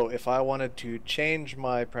 So if I wanted to change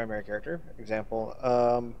my primary character, example,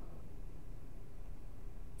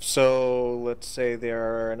 so let's say there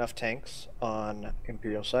are enough tanks on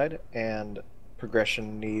Imperial side, and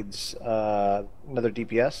progression needs another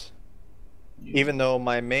DPS. Yeah. Even though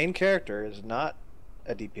my main character is not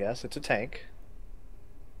a DPS, it's a tank.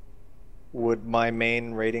 Would my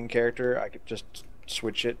main raiding character, I could just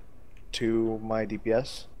switch it to my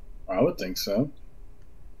DPS? I would think so.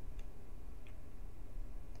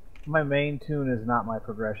 My main tune is not my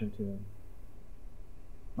progression tune.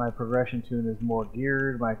 My progression tune is more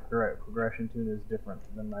geared. My progression tune is different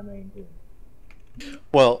than my main tune.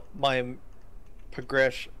 Well, my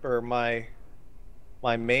progression or my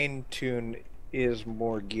main tune is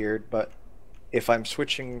more geared, but if I'm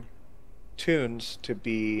switching tunes to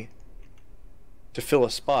fill a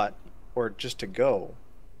spot or just to go,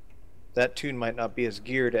 that tune might not be as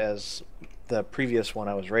geared as the previous one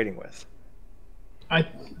I was raiding with.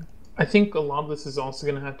 I think a lot of this is also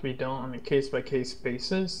going to have to be done on a case-by-case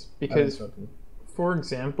basis, because, for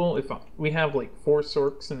example, if we have like 4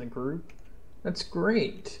 Sorks in the group, that's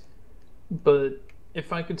great, but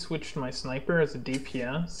if I could switch to my sniper as a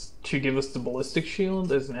DPS to give us the ballistic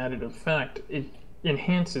shield as an added effect, it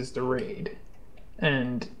enhances the raid.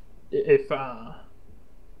 And if I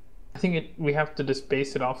think we have to just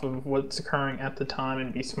base it off of what's occurring at the time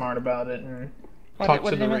and be smart about it and talk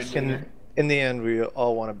to the raid leader. In the end, we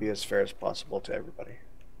all want to be as fair as possible to everybody.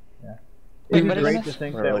 Yeah. It'd be great to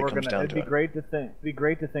think that we're gonna. It'd be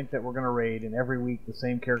great to think that we're gonna raid, and every week the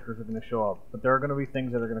same characters are gonna show up. But there are gonna be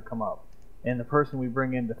things that are gonna come up, and the person we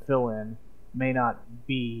bring in to fill in may not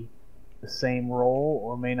be the same role,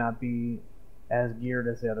 or may not be as geared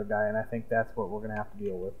as the other guy. And I think that's what we're gonna have to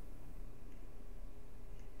deal with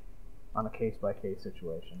on a case-by-case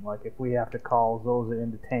situation. Like if we have to call Zoza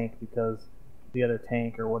into tank because the other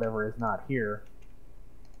tank or whatever is not here,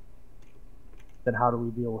 then how do we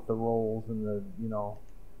deal with the roles and the, you know,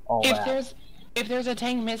 all that? If there's a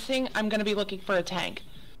tank missing, I'm going to be looking for a tank.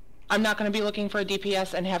 I'm not going to be looking for a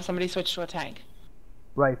DPS and have somebody switch to a tank.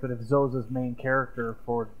 Right, but if Zoza's main character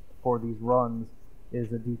for these runs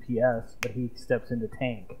is a DPS, but he steps into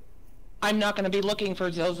tank, I'm not going to be looking for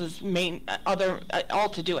Zoza's main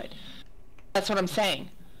alt to do it. That's what I'm saying.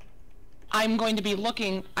 I'm going to be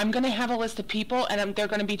looking, I'm going to have a list of people, and they're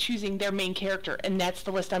going to be choosing their main character, and that's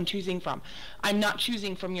the list I'm choosing from. I'm not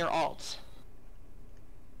choosing from your alts.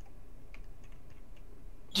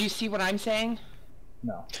 Do you see what I'm saying?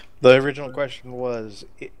 No. The original question was,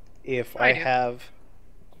 if I have...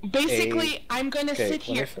 Basically, I'm going to sit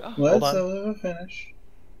here... Let's let finish.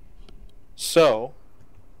 So,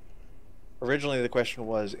 originally the question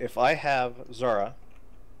was, if I have Zara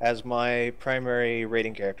as my primary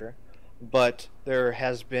raiding character, but there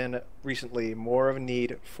has been recently more of a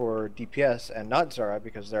need for DPS and not Zara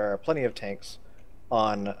because there are plenty of tanks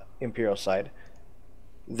on Imperial side,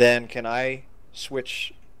 then can I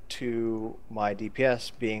switch to my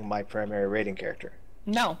DPS being my primary raiding character?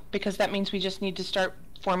 No, because that means we just need to start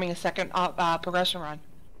forming a second progression run.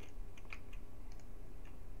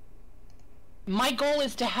 My goal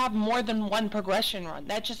is to have more than one progression run.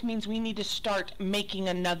 That just means we need to start making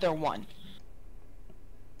another one.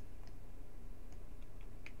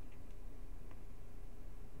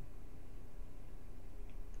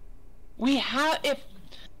 We have,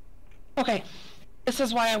 okay, this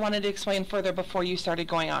is why I wanted to explain further before you started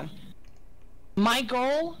going on. My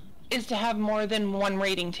goal is to have more than one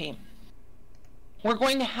raiding team. We're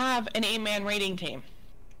going to have an 8-man raiding team.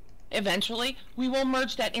 Eventually, we will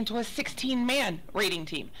merge that into a 16-man raiding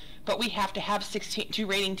team, but we have to have 2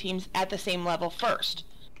 raiding teams at the same level first.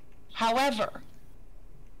 However,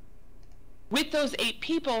 with those 8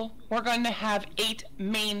 people, we're going to have 8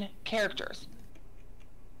 main characters.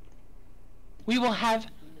 We will have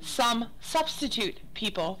some substitute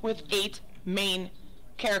people with 8 main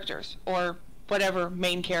characters, or whatever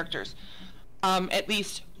main characters. At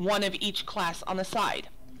least one of each class on the side.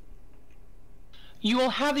 You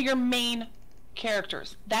will have your main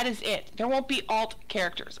characters. That is it. There won't be alt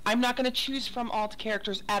characters. I'm not going to choose from alt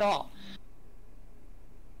characters at all.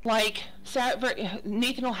 Like,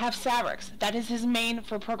 Nathan will have Savrix. That is his main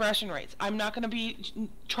for progression rates. I'm not going to be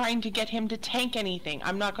trying to get him to tank anything.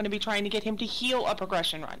 I'm not going to be trying to get him to heal a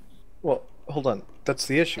progression run. Well, hold on. That's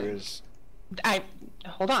the issue is...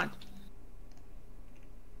 Hold on.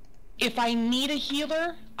 If I need a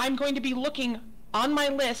healer, I'm going to be looking on my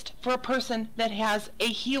list for a person that has a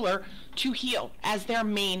healer to heal as their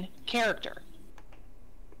main character.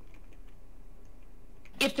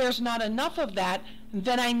 If there's not enough of that,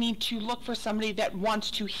 then I need to look for somebody that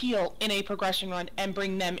wants to heal in a progression run and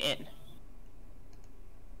bring them in.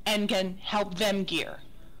 And can help them gear.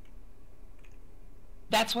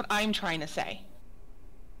 That's what I'm trying to say.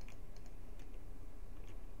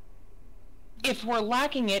 If we're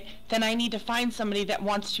lacking it, then I need to find somebody that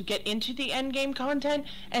wants to get into the endgame content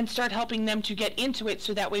and start helping them to get into it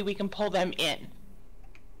so that way we can pull them in.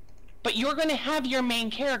 But you're going to have your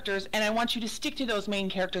main characters, and I want you to stick to those main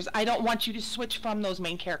characters. I don't want you to switch from those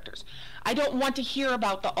main characters. I don't want to hear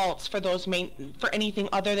about the alts for anything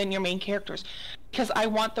other than your main characters, because I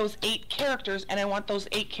want those 8 characters, and I want those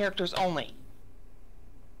 8 characters only.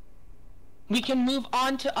 We can move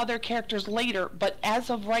on to other characters later, but as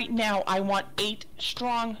of right now, I want 8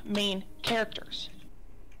 strong main characters.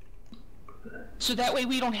 So that way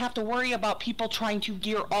we don't have to worry about people trying to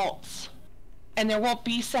gear alts. And there won't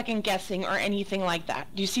be second guessing or anything like that.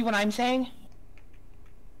 Do you see what I'm saying?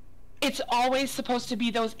 It's always supposed to be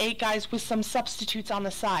those 8 guys with some substitutes on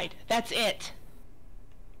the side. That's it.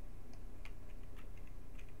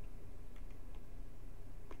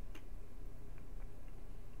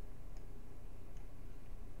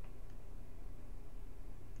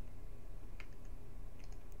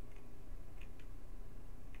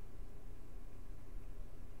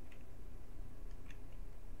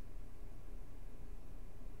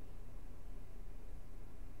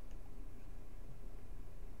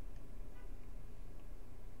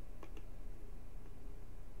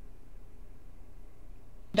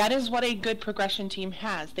 That is what a good progression team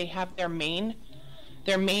has. They have their main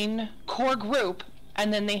core group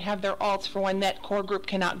and then they have their alts for when that core group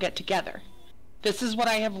cannot get together. This is what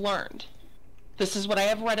I have learned. This is what I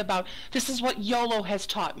have read about. This is what YOLO has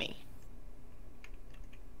taught me.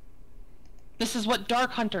 This is what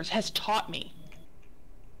Dark Hunters has taught me.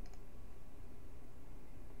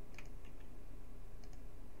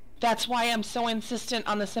 That's why I'm so insistent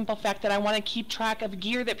on the simple fact that I want to keep track of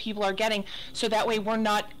gear that people are getting, so that way we're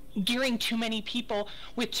not gearing too many people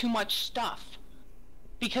with too much stuff.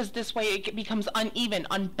 Because this way it becomes uneven,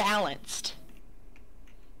 unbalanced.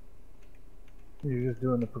 You're just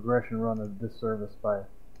doing the progression run a disservice by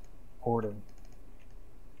hoarding.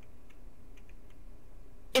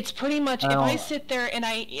 It's pretty much, if I sit there and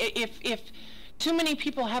if too many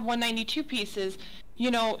people have 192 pieces,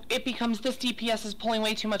 you know, it becomes this DPS is pulling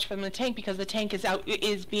way too much from the tank because the tank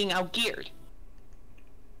is being outgeared.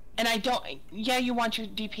 And I don't, yeah, you want your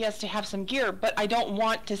DPS to have some gear, but I don't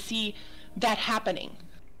want to see that happening.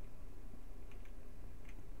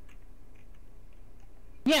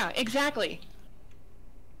 Yeah, exactly.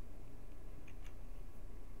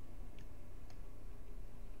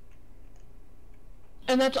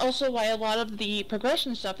 And that's also why a lot of the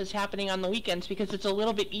progression stuff is happening on the weekends, because it's a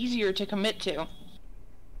little bit easier to commit to.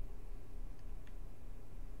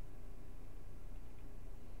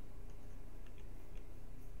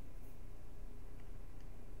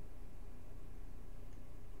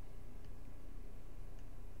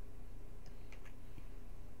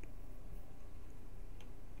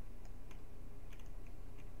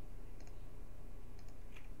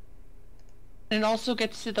 And it also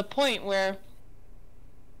gets to the point where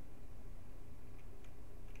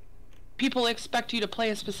people expect you to play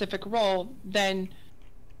a specific role, then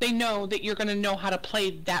they know that you're going to know how to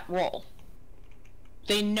play that role.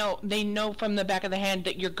 They know from the back of the hand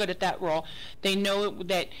that you're good at that role. They know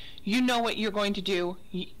that you know what you're going to do,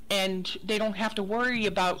 and they don't have to worry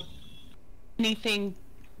about anything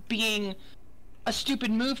being a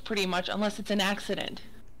stupid move pretty much, unless it's an accident.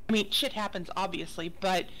 I mean, shit happens obviously,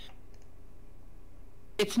 but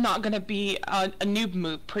it's not going to be a noob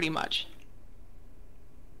move pretty much.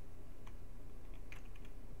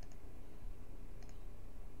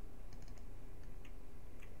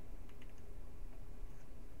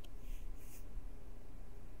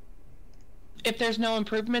 If there's no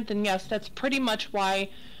improvement, then yes, that's pretty much why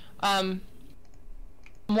I've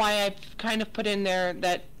kind of put in there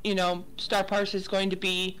that, you know, Star Parse is going to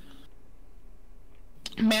be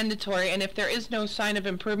mandatory, and if there is no sign of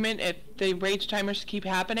improvement, if the rage timers keep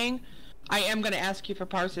happening, I am going to ask you for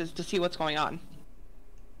parses to see what's going on.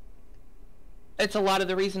 It's a lot of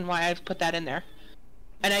the reason why I've put that in there.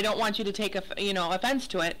 And I don't want you to take offense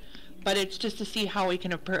to it, but it's just to see how we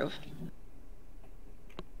can improve.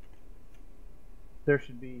 There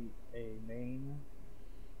should be a main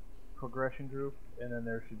progression group, and then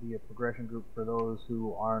there should be a progression group for those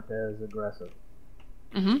who aren't as aggressive.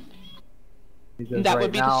 Mm-hmm. Because that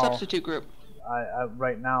would be the substitute group.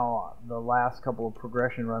 Right now, the last couple of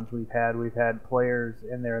progression runs we've had players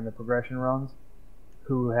in there in the progression runs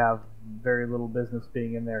who have very little business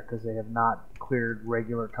being in there because they have not cleared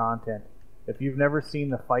regular content. If you've never seen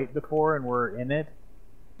the fight before and we're in it,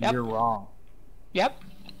 you're wrong. Yep.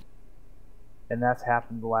 And that's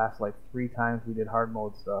happened the last like 3 times we did hard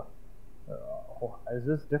mode stuff. Is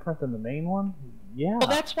this different than the main one? Yeah. Well,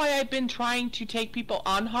 that's why I've been trying to take people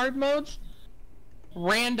on hard modes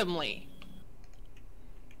randomly.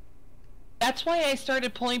 That's why I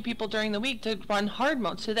started pulling people during the week to run hard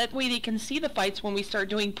mode, so that way they can see the fights when we start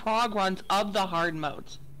doing prog runs of the hard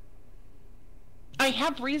modes. I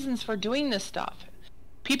have reasons for doing this stuff.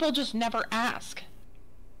 People just never ask.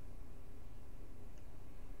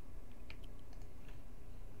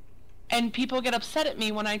 And people get upset at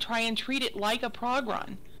me when I try and treat it like a prog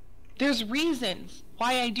run. There's reasons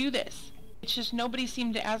why I do this. It's just nobody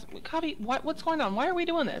seemed to ask, Copy, what's going on? Why are we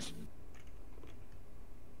doing this?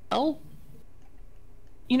 Oh.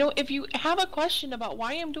 You know, if you have a question about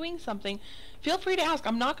why I'm doing something, feel free to ask.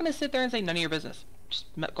 I'm not going to sit there and say, none of your business. Just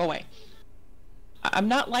go away. I'm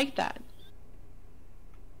not like that.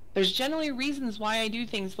 There's generally reasons why I do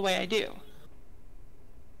things the way I do.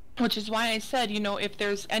 Which is why I said, you know, if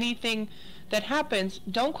there's anything that happens,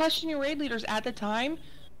 don't question your raid leaders at the time.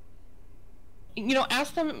 You know,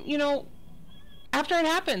 ask them, you know, after it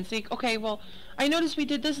happens, like, okay, well, I noticed we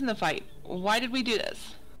did this in the fight. Why did we do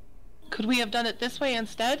this? Could we have done it this way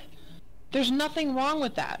instead? There's nothing wrong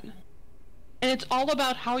with that. And it's all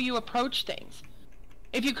about how you approach things.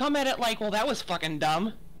 If you come at it like, well, that was fucking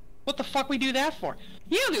dumb. What the fuck we do that for?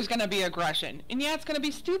 Yeah, there's gonna be aggression. And yeah, it's gonna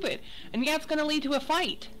be stupid. And yeah, it's gonna lead to a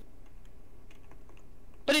fight.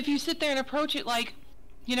 But if you sit there and approach it like,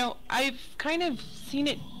 you know, I've kind of seen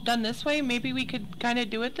it done this way. Maybe we could kind of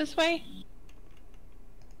do it this way.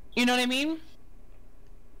 You know what I mean?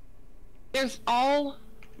 There's all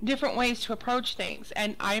different ways to approach things,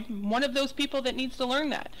 and I'm one of those people that needs to learn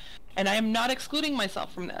that. And I am not excluding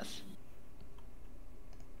myself from this.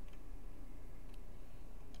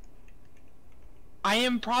 I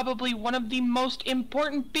am probably one of the most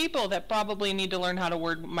important people that probably need to learn how to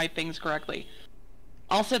word my things correctly.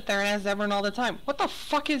 I'll sit there and ask everyone all the time, what the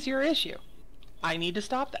fuck is your issue? I need to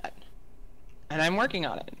stop that. And I'm working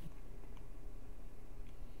on it.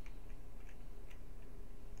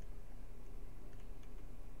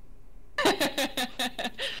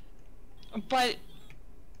 But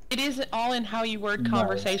it is all in how you word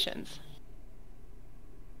conversations.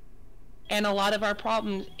 And a lot of our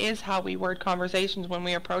problems is how we word conversations when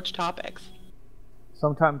we approach topics.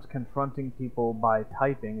 Sometimes confronting people by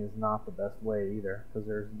typing is not the best way either, because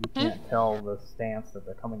you can't tell the stance that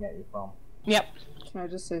they're coming at you from. Yep. Can I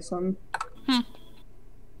just say something?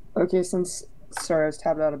 Okay, sorry, I was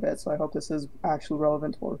tabbed out a bit, so I hope this is actually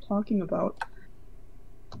relevant to what we're talking about.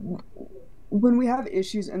 When we have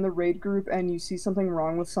issues in the raid group and you see something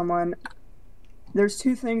wrong with someone, there's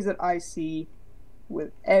two things that I see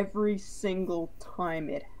with every single time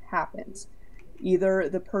it happens. Either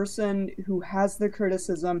the person who has the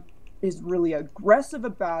criticism is really aggressive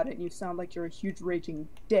about it and you sound like you're a huge raging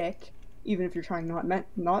dick, even if you're trying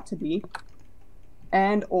not to be,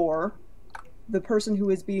 and or the person who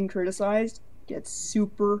is being criticized gets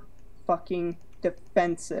super fucking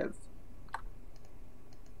defensive.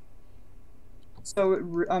 So,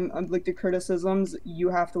 like the criticisms, you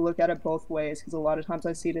have to look at it both ways, because a lot of times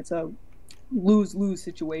I see it's a lose-lose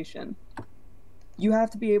situation. You have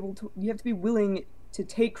to be willing to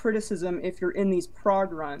take criticism if you're in these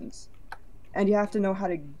prog runs, and you have to know how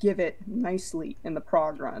to give it nicely in the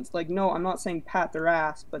prog runs. Like, no, I'm not saying pat their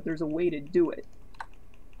ass, but there's a way to do it.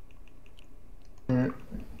 There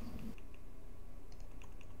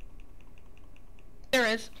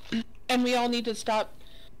is, and we all need to stop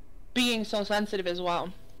being so sensitive as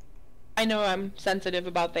well. I know I'm sensitive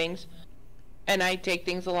about things, and I take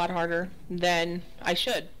things a lot harder than I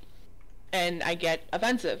should, and I get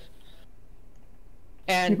offensive.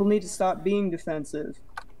 And people need to stop being defensive.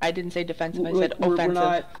 I didn't say defensive, I said offensive. We're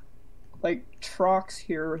not like Trox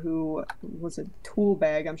here, who was a tool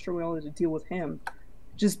bag. I'm sure we all need to deal with him.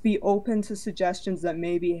 Just be open to suggestions that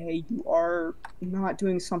maybe, hey, you are not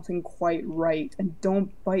doing something quite right, and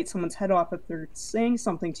don't bite someone's head off if they're saying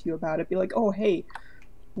something to you about it. Be like, oh, hey,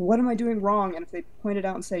 what am I doing wrong? And if they point it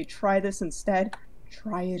out and say, try this instead,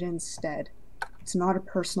 try it instead. It's not a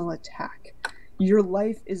personal attack. Your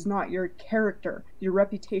life is not your character. Your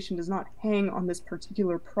reputation does not hang on this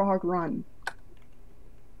particular prog run.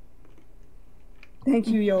 Thank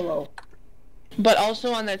you, YOLO. But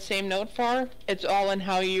also on that same note, Far, it's all in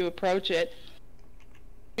how you approach it.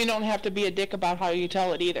 You don't have to be a dick about how you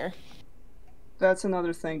tell it either. That's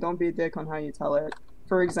another thing. Don't be a dick on how you tell it.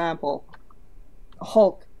 For example,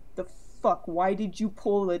 Hulk, the fuck, why did you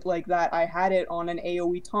pull it like that? I had it on an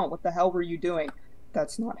AoE taunt. What the hell were you doing?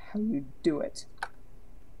 That's not how you do it.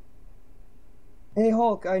 Hey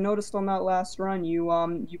Hulk, I noticed on that last run you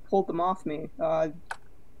pulled them off me. What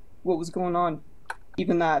was going on?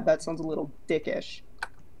 Even that sounds a little dickish.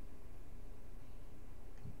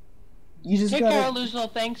 You just Take gotta... care,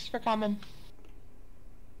 Luzlo. Thanks for coming.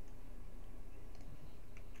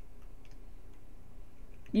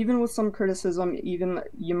 Even with some criticism, even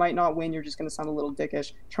you might not win, you're just gonna sound a little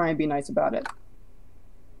dickish. Try and be nice about it.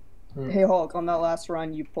 Hey Hulk, on that last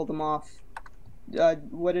run, you pulled them off.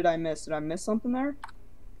 What did I miss? Did I miss something there?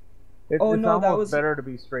 It's almost better to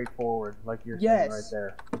be straightforward, like you're saying right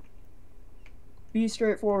there. Be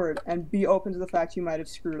straightforward and be open to the fact you might have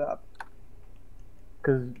screwed up.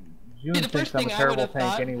 Because June thinks I'm a terrible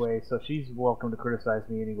tank anyway, so she's welcome to criticize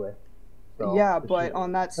me anyway. So, yeah, but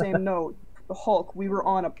on that same note, Hulk, we were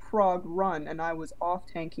on a prog run and I was off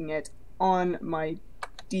tanking it on my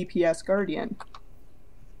DPS Guardian.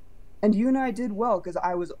 And you and I did well because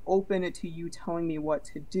I was open to you telling me what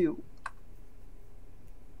to do.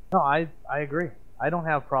 No, I agree. I don't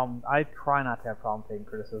have problem. I try not to have problem taking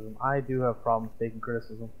criticism. I do have problems taking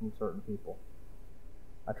criticism from certain people.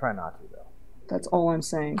 I try not to, though. That's all I'm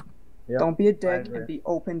saying. Yep, don't be a dick and be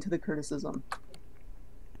open to the criticism.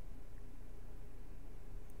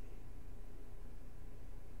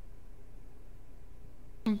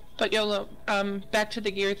 But YOLO, back to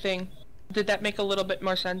the gear thing. Did that make a little bit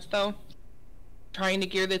more sense, though? Trying to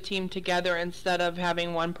gear the team together instead of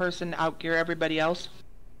having one person outgear everybody else?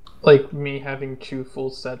 Like me having 2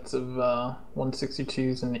 full sets of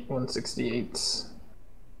 162s and 168s.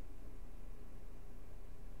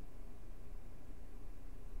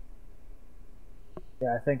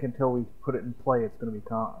 Yeah, I think until we put it in play, it's going to be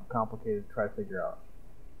complicated to try to figure out.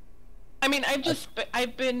 I mean,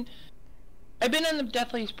 I've been on the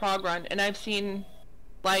Deathly's prog run, and I've seen,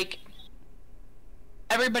 like,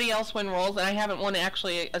 everybody else win rolls, and I haven't won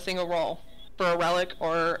actually a single roll for a relic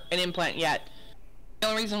or an implant yet. The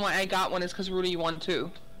only reason why I got one is because Rudy won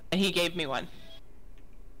too, and he gave me one.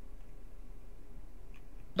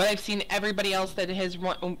 But I've seen everybody else that has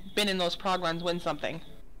been in those prog runs win something.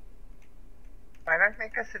 Might I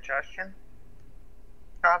make a suggestion,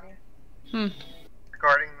 Javi?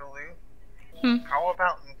 Regarding the loot? How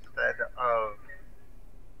about instead of,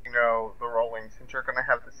 the rolling, since you're going to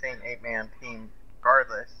have the same 8-man team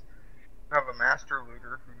regardless, have a master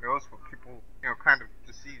looter who knows what people, kind of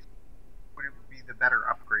deceives, what it would be the better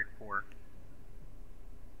upgrade for.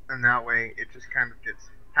 And that way, it just kind of gets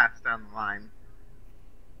passed down the line.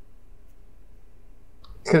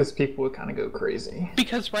 Because people would kind of go crazy.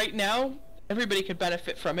 Because right now, everybody could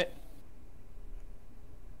benefit from it.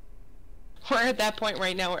 We're at that point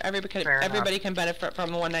right now where everybody can benefit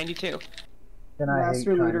from the 192.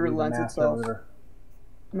 Master Looter lends itself.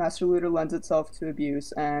 Master Looter lends itself to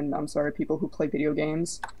abuse, and I'm sorry, people who play video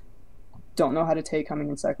games don't know how to take coming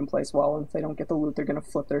in second place well, and if they don't get the loot, they're gonna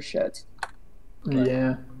flip their shit.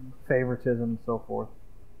 Yeah. Favoritism and so forth.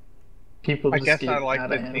 I guess I like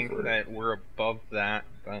to think that we're above that,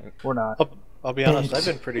 but we're not. I'll be honest, I've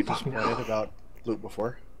been pretty disappointed about loot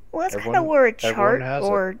before. Well, that's kind of where a chart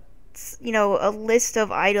or, a list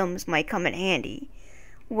of items might come in handy.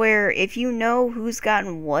 Where if you know who's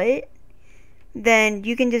gotten what, then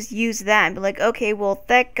you can just use that and be like, okay, well,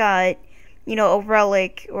 that got, a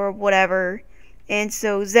relic or whatever, and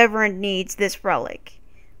so Zevran needs this relic,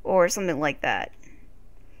 or something like that.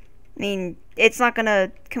 I mean, it's not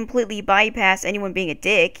gonna completely bypass anyone being a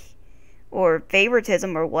dick, or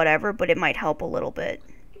favoritism or whatever, but it might help a little bit.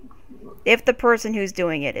 If the person who's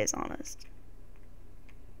doing it is honest.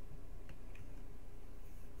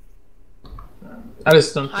 I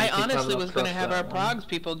just don't think I honestly was gonna have our progs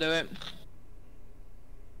people do it.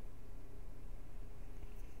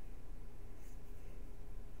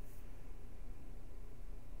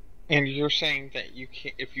 And you're saying that you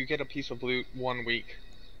can't, if you get a piece of loot 1 week,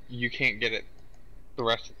 you can't get it the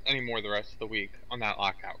rest of the week on that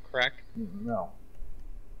lockout, correct? No.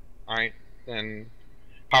 Alright, then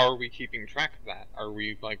how are we keeping track of that? Are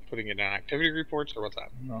we putting it in activity reports or what's that?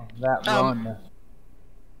 No, that run.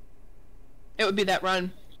 It would be that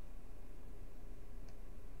run.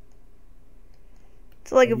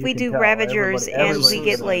 So if we do Ravagers and we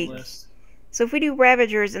get so if we do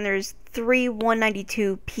Ravagers and there's 3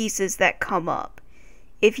 192 pieces that come up,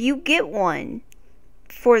 if you get one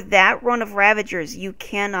for that run of Ravagers, you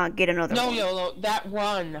cannot get another one. No, that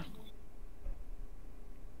run.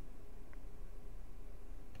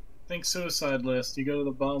 Think suicide list. You go to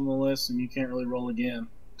the bottom of the list and you can't really roll again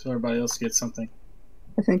until everybody else gets something.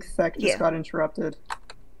 I think Thek just got interrupted.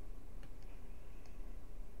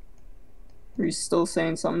 Are you still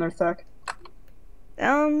saying something there, Thek?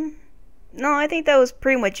 No, I think that was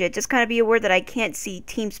pretty much it. Just kind of be aware that I can't see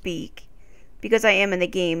TeamSpeak because I am in the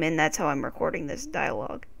game and that's how I'm recording this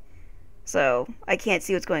dialogue. So, I can't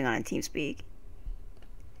see what's going on in TeamSpeak.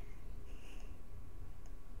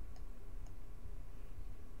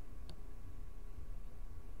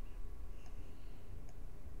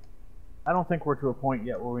 I don't think we're to a point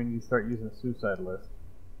yet where we need to start using a suicide list.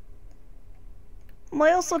 Well,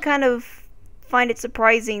 I also kind of find it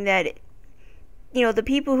surprising that, the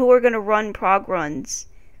people who are going to run prog runs,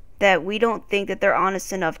 that we don't think that they're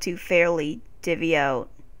honest enough to fairly divvy out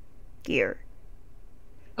gear.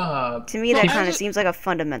 To me, that kind of seems like a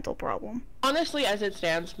fundamental problem. Honestly, as it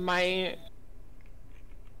stands, my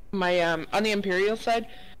on the Imperial side,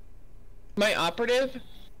 my operative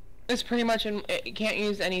is pretty much it can't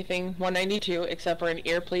use anything 192 except for an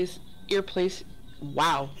earpiece,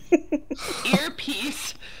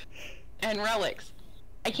 and relics.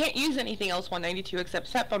 I can't use anything else 192 except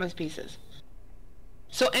set bonus pieces.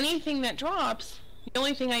 So anything that drops, the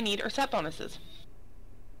only thing I need are set bonuses.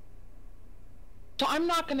 So I'm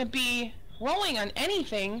not going to be rolling on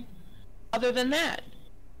anything other than that.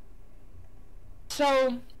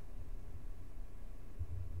 So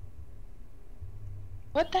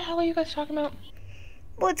what the hell are you guys talking about?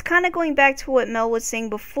 Well, it's kind of going back to what Mel was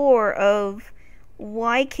saying before of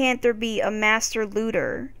why can't there be a master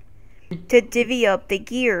looter to divvy up the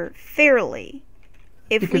gear fairly?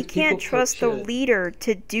 If we can't trust the leader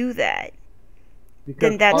to do that,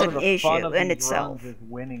 then that's an issue in itself. Is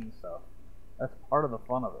winning stuff. That's part of the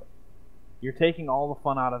fun of it. You're taking all the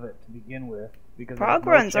fun out of it to begin with. Because prog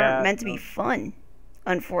runs aren't meant to be fun.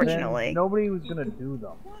 unfortunately. Then nobody was gonna do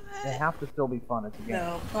them. They have to still be fun at the game.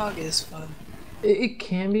 No, Prog is fun. It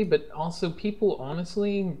can be, but also people,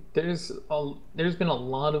 honestly, there's been a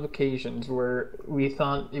lot of occasions where we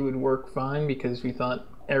thought it would work fine because we thought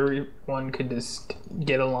everyone could just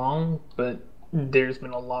get along, but there's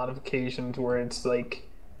been a lot of occasions where it's like,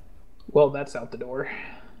 well, that's out the door.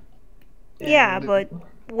 Yeah, but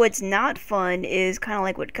what's not fun is kind of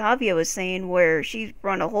like what Kavya was saying, where she's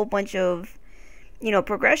run a whole bunch of,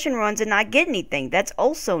 progression runs and not get anything. That's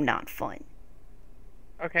also not fun.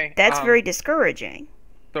 Okay. That's very discouraging.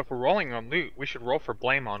 So if we're rolling on loot, we should roll for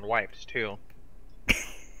blame on wipes too.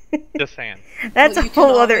 Just saying. That's a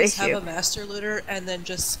whole other issue. You can always have a master looter and then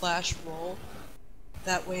just / roll.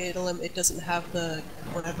 That way it doesn't have the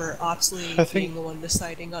whatever ops lead being the one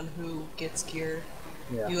deciding on who gets gear.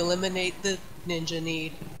 Yeah. You eliminate the ninja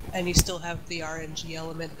need, and you still have the RNG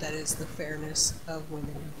element that is the fairness of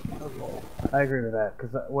winning a roll. I agree with that,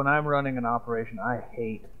 because when I'm running an operation, I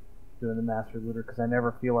hate doing the master looter because I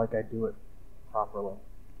never feel like I do it properly.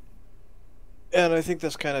 And I think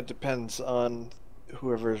this kind of depends on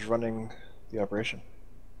whoever is running the operation.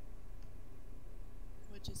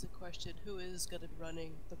 Which is a question, who is going to be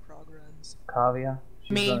running the prog runs? Kavya?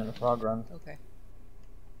 She's Me. running the prog runs. Okay.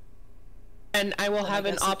 And I will have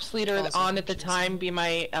an ops leader on at the time be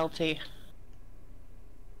my LT.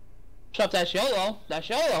 So if that's YOLO, that's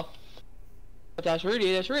YOLO. If that's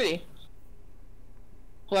Rudy, that's Rudy.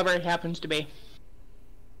 Whoever it happens to be.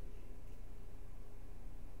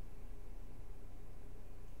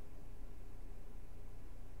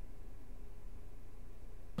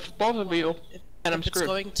 Both of you, and I'm screwed. If it's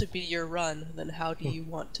going to be your run, then how do you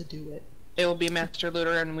want to do it? It will be Master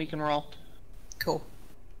Looter and we can roll. Cool.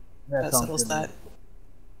 That settles that.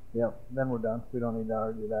 Yep, then we're done. We don't need to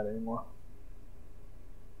argue that anymore.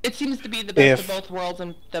 It seems to be the best of both worlds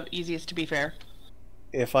and the easiest to be fair.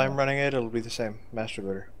 If I'm running it, it'll be the same. Master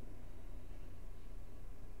Looter.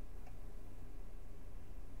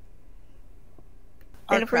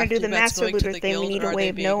 Then if we're going to do the Master Looter thing, we need a way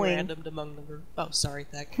of knowing. Oh, sorry,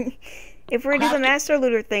 that. If we're going to do the Master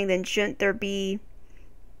Looter thing, then shouldn't there be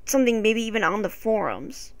something maybe even on the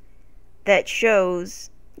forums that shows,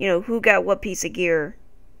 who got what piece of gear?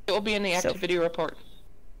 It will be in the activity report.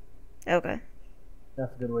 Okay.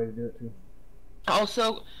 That's a good way to do it, too.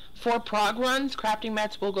 Also, for prog runs, crafting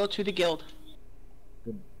mats will go to the guild.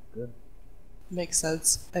 Good. Makes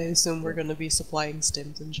sense. I assume we're going to be supplying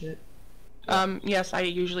stims and shit. Yes, I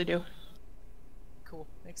usually do. Cool.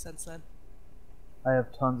 Makes sense then. I have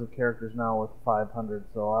tons of characters now with 500,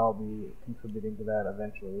 so I'll be contributing to that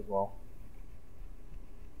eventually as well.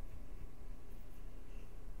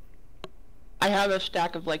 I have a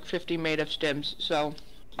stack of like 50 made of stims, so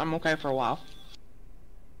I'm okay for a while.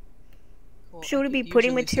 Cool. Should we be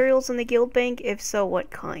putting materials in the guild bank? If so,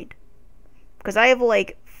 what kind? Because I have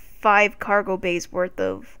like 5 cargo bays worth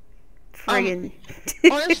of friggin'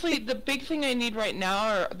 honestly, the big thing I need right now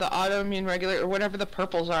are the autoimmune regulator, or whatever the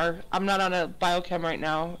purples are. I'm not on a biochem right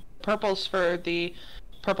now. Purples for the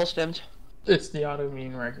purple stims. It's the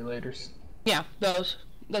autoimmune regulators. Yeah, those.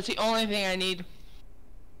 That's the only thing I need.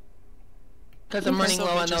 Because I'm running low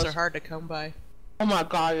on those. Are hard to come by. Oh my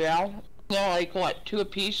god, yeah. Yeah, like what, 2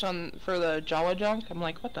 apiece for the Jawa junk? I'm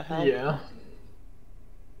like, what the hell? Yeah.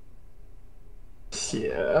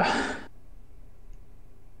 Yeah.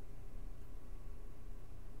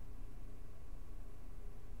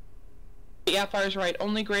 Yeah, Fire's right.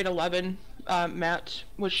 Only grade 11 mats,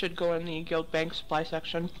 which should go in the guild bank supply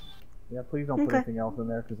section. Yeah, please don't put anything else in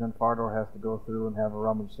there, because then Fardor has to go through and have a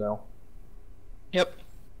rummage sale. Yep.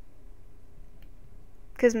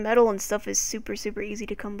 Because metal and stuff is super, super easy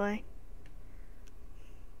to come by.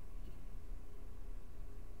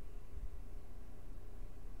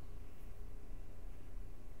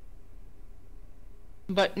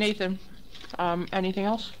 But Nathan, anything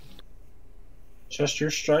else? Just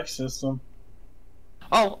your strike system.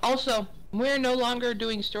 Oh, also, we're no longer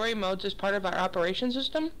doing story modes as part of our operation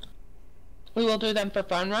system. We will do them for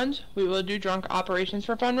fun runs. We will do drunk operations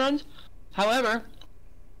for fun runs. However,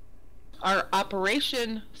 our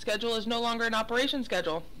operation schedule is no longer an operation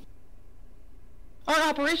schedule. Our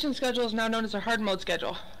operation schedule is now known as a hard mode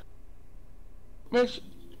schedule. Which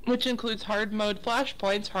includes hard mode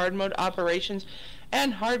flashpoints, hard mode operations,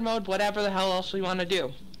 and hard mode whatever the hell else we want to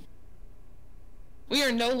do. We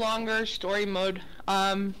are no longer story mode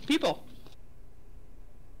people.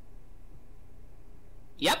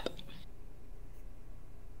 Yep.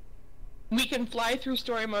 We can fly through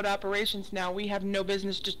story mode operations now. We have no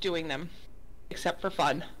business just doing them. Except for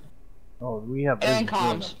fun. Oh, we have and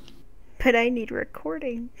comms. But I need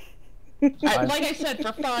recording. Like I said,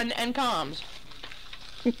 for fun and comms.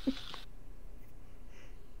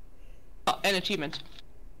 Oh, an achievement.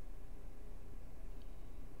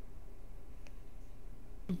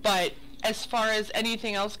 But as far as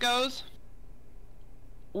anything else goes,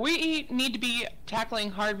 we need to be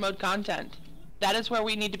tackling hard mode content. That is where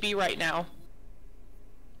we need to be right now.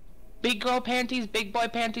 Big girl panties, big boy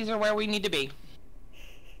panties are where we need to be.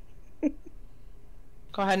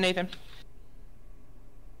 Go ahead, Nathan.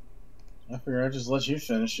 I figure I'd just let you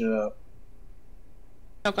finish it up.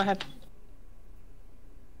 No, go ahead.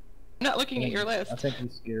 I'm not looking at your list. I think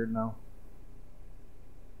he's scared now.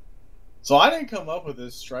 So I didn't come up with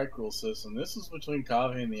this strike rule system. This was between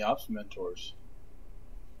Kavi and the Ops mentors.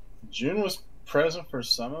 June was present for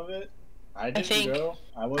some of it. I didn't go.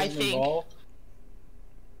 I wasn't involved.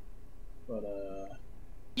 But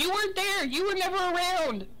you weren't there. You were never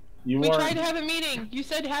around. We tried to have a meeting. You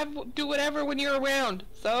said do whatever when you're around.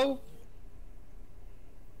 So,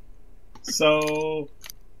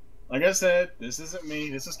 like I said, this isn't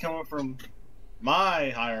me. This is coming from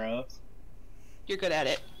my higher ups. You're good at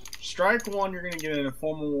it. Strike 1, you're going to get an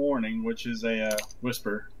informal warning, which is a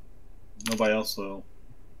whisper. Nobody else will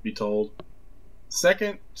be told.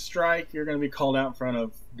 Second strike, you're going to be called out in front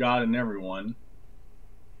of God and everyone.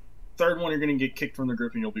 Third one, you're going to get kicked from the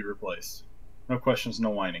group and you'll be replaced. No questions,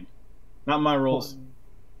 no whining. Not my rules.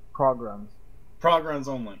 Prog runs. Prog runs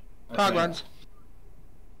only. Prog runs.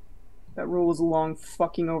 That rule was long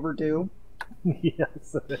fucking overdue.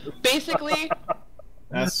 Yes, it is. Basically...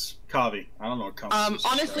 That's Kavi. I don't know what comes.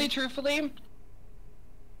 Honestly, truthfully,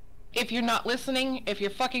 if you're not listening, if you're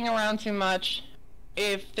fucking around too much,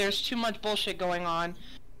 if there's too much bullshit going on,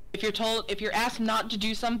 if you're asked not to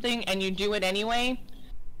do something and you do it anyway,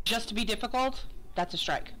 just to be difficult, that's a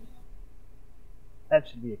strike. That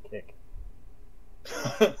should be a kick.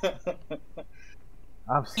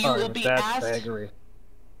 I'm sorry, but that's baggery.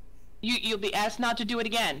 You'll be asked not to do it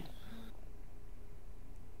again.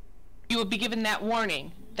 You will be given that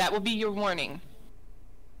warning. That will be your warning.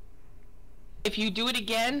 If you do it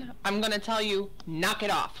again, I'm going to tell you, knock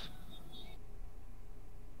it off.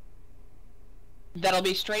 That'll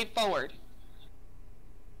be straightforward.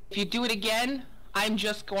 If you do it again, I'm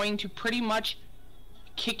just going to pretty much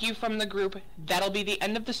kick you from the group. That'll be the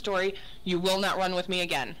end of the story. You will not run with me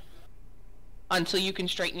again. Until you can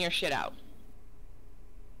straighten your shit out.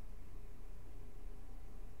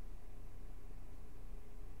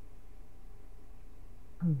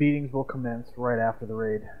 Beatings will commence right after the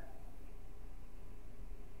raid.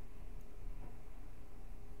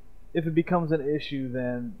 If it becomes an issue,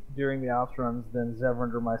 then during the ops runs, then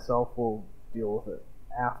Zevran or myself will deal with it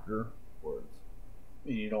afterwards.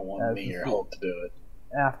 You don't want me or Hulk to do it.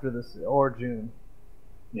 After this, or June.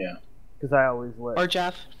 Yeah. Because I always let... Or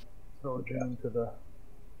Jeff. Throw June to the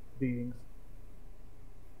beatings.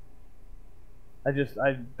 I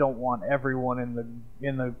don't want everyone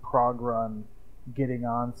in the prog run getting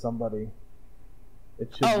on somebody. It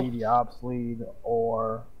should be the ops lead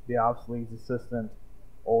or the ops lead's assistant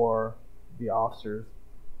or the officers,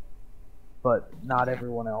 but not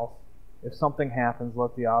everyone else. If something happens,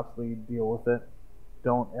 let the ops lead deal with it.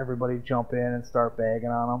 Don't everybody jump in and start bagging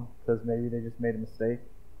on them because maybe they just made a mistake.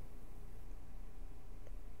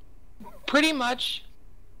 Pretty much.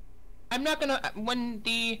 I'm not gonna when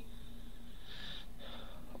the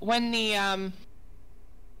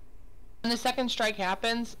second strike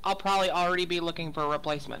happens, I'll probably already be looking for a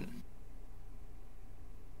replacement.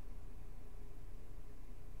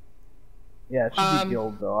 Yeah, it should be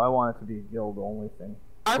guild though. I want it to be a guild only thing.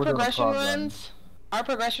 Our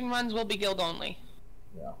progression runs will be guild only.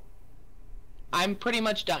 Yeah. I'm pretty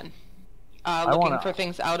much done looking for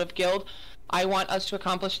things out of guild. I want us to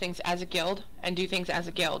accomplish things as a guild and do things as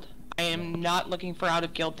a guild. I am not looking for out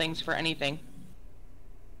of guild things for anything.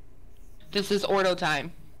 This is Ordo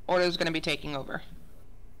time. Ordo's going to be taking over.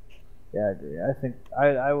 Yeah, I agree. I think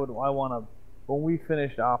I want to. When we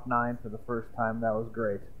finished Op 9 for the first time, that was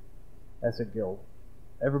great. As a guild,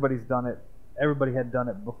 everybody's done it. Everybody had done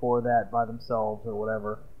it before that by themselves or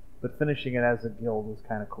whatever, but finishing it as a guild was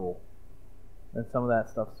kind of cool. And some of that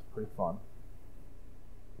stuff's pretty fun.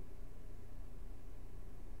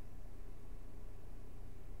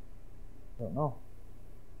 Don't know.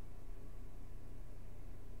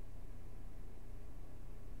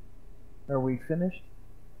 Are we finished?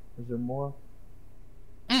 Is there more?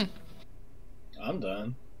 I'm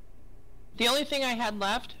done. The only thing I had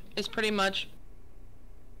left is pretty much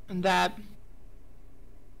that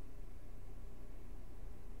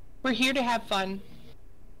we're here to have fun.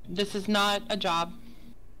 This is not a job.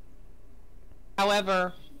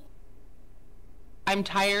 However, I'm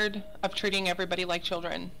tired of treating everybody like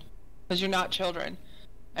children. Because you're not children.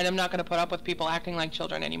 And I'm not going to put up with people acting like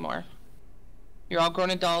children anymore. You're all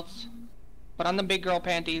grown adults. Put on the big girl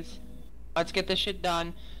panties. Let's get this shit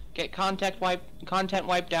done. Get content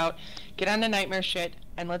wiped out. Get on the nightmare shit.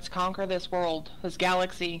 And let's conquer this world. This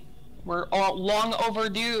galaxy. We're all long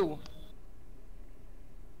overdue.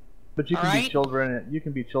 But you can be children. You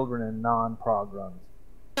can be children in non-prog runs.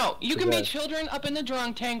 No, you can be children up in the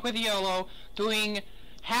drunk tank with YOLO doing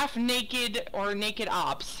half-naked or naked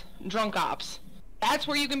ops. Drunk ops. That's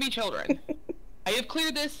where you can be children. I have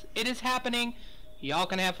cleared this. It is happening. Y'all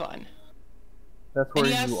can have fun. That's where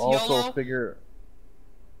you also YOLO, figure...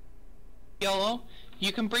 YOLO,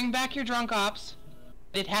 you can bring back your drunk ops.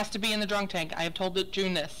 It has to be in the drunk tank. I have told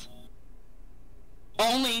June this.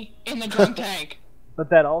 Only in the drunk tank. But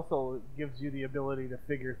that also gives you the ability to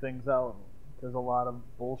figure things out. Because a lot of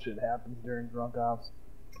bullshit happens during drunk ops.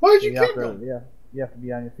 Why did you kick him? Yeah, you have to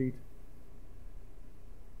be on your feet.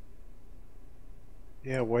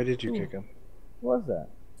 Yeah, why did you kick him? What was that?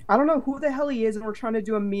 I don't know who the hell he is, and we're trying to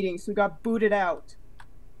do a meeting, so we got booted out.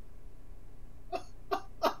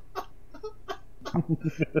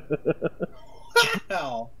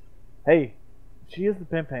 Hell. Hey, she is the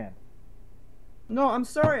pimp hand. No, I'm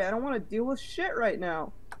sorry. I don't want to deal with shit right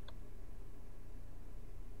now.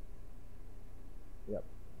 Yep.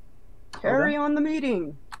 Carry on the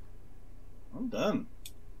meeting. I'm done.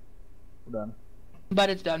 We're done. But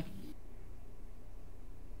it's done.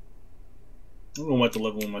 I'm gonna wait to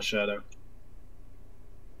live with my shadow.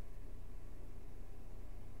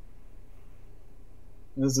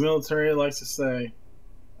 As the military likes to say,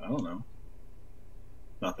 I don't know.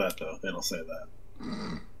 Not that though. They don't say that.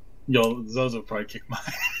 Yo, Zozo will probably kick my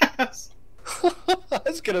ass. I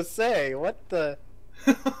was gonna say, what the?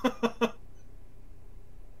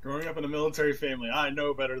 Growing up in a military family, I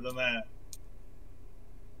know better than that.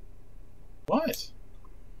 What?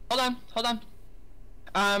 Hold on.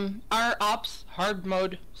 Our ops hard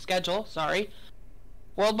mode schedule,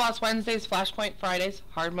 World Boss Wednesdays, Flashpoint Fridays,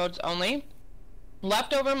 hard modes only.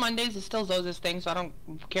 Leftover Mondays is still Zoza's thing, so I don't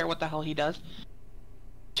care what the hell he does.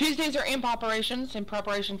 Tuesdays are imp operations in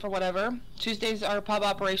preparation for whatever. Tuesdays are pub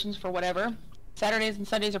operations for whatever. Saturdays and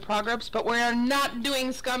Sundays are prog groups, but we are not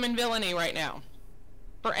doing scum and villainy right now.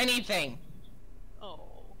 For anything.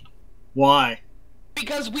 Oh. Why?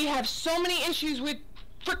 Because we have so many issues with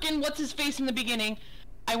frickin' what's-his-face in the beginning.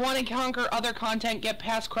 I want to conquer other content, get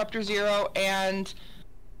past Corruptor Zero, and,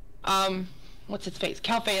 what's-its-face?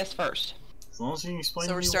 Calpheus first. As long as you can explain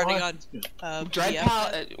so to we're me starting why. on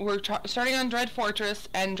we're starting on Dread Fortress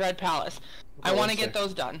and Dread Palace. I want to get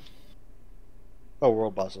those done. Oh,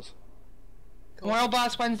 World Bosses. Cool. World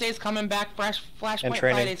Boss Wednesdays coming back. Flashpoint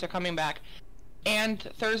Fridays are coming back. And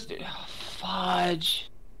Thursday... Oh, fudge.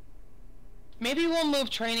 Maybe we'll move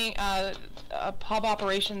training, pub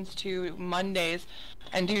operations to Mondays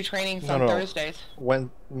and do trainings on Thursdays.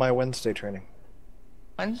 My Wednesday training.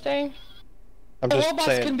 Wednesday? I'm the just World Boss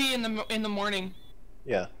saying, can be in the morning.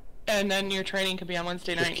 Yeah. And then your training can be on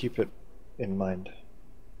Wednesday night. Just keep it in mind.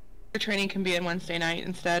 Your training can be on Wednesday night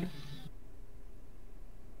instead.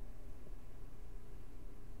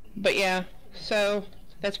 But yeah, so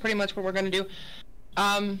that's pretty much what we're going to do.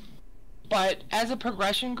 But as a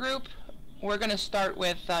progression group, we're going to start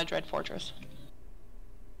with Dread Fortress.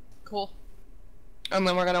 Cool. And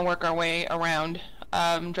then we're going to work our way around.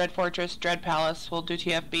 Dread Fortress, Dread Palace, we'll do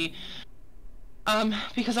TFB.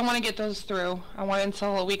 Because I want to get those through. I want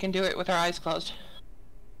until we can do it with our eyes closed.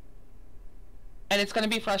 And it's going to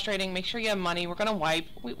be frustrating. Make sure you have money. We're going to wipe.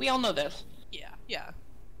 We all know this. Yeah.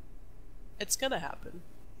 It's going to happen.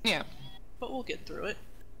 Yeah. But we'll get through it.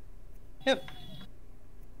 Yep.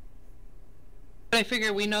 But I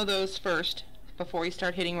figure we know those first before we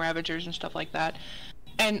start hitting Ravagers and stuff like that.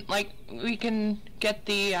 And, like, we can get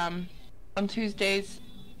the, on Tuesdays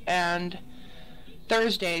and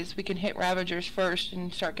Thursdays, we can hit Ravagers first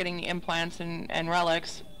and start getting the implants and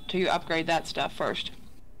relics to upgrade that stuff first.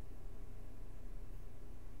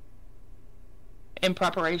 In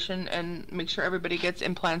preparation, and make sure everybody gets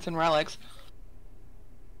implants and relics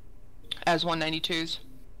as 192s.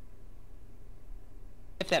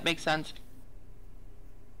 If that makes sense.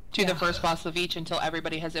 To the first boss of each until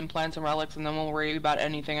everybody has implants and relics, and then we'll worry about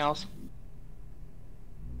anything else.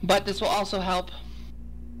 But this will also help.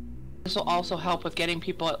 This will also help with getting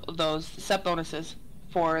people those set bonuses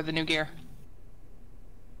for the new gear.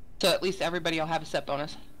 So at least everybody will have a set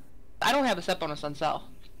bonus. I don't have a set bonus on Cell.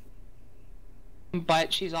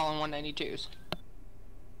 But she's all in 192s.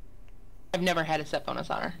 I've never had a set bonus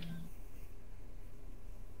on her.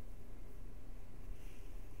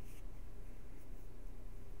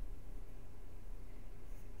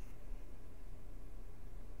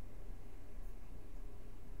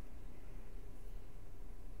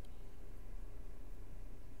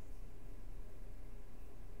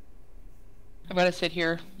 I've got to sit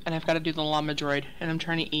here and I've got to do the llama droid, and I'm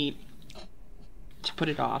trying to eat to put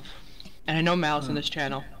it off. And I know Mal's in this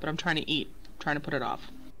channel, but I'm trying to eat, trying to put it off.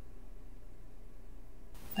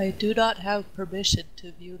 I do not have permission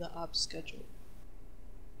to view the ops schedule.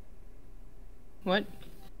 What?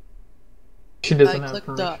 She doesn't have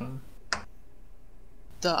permission.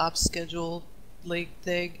 The ops schedule link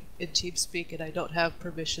thing in TeamSpeak, and I don't have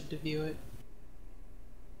permission to view it.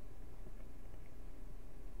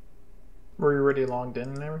 Were you already logged in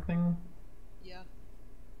and everything? Yeah.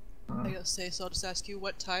 I gotta say, so I'll just ask you,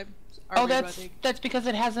 what time are we running? That's because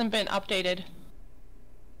it hasn't been updated.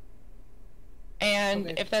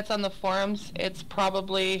 And if that's on the forums, it's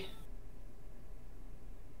probably...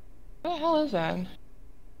 What the hell is that?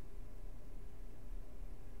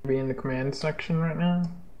 Be in the command section right now?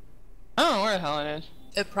 I don't know where the hell it is.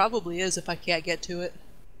 It probably is if I can't get to it.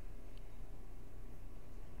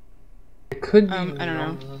 It could be I don't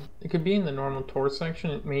know. It could be in the normal tour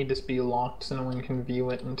section. It may just be locked so no one can view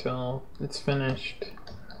it until it's finished.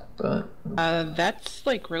 But that's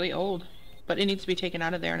like really old. But it needs to be taken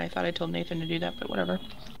out of there, and I thought I told Nathan to do that, but whatever.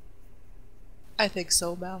 I think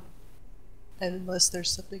so, Mal. And unless there's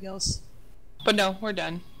something else. But no, we're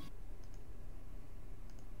done.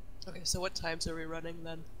 Okay, so what times are we running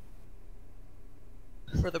then?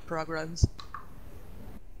 For the prog runs?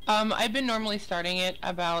 I've been normally starting it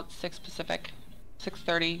about 6 Pacific,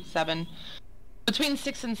 6:30, 7. Between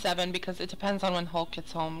 6 and 7, because it depends on when Hulk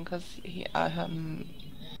gets home, because he, I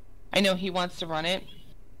know he wants to run it.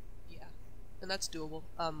 Yeah, and that's doable.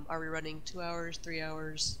 Are we running 2 hours, 3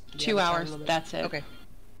 hours? 2 hours, that's it. Okay.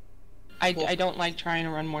 Cool. I don't like trying to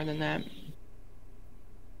run more than that.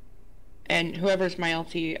 And whoever's my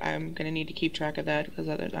LT, I'm gonna need to keep track of that, because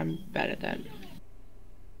I'm bad at that.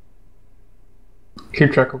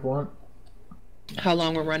 Keep track of what? How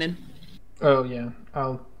long we're running. Oh yeah,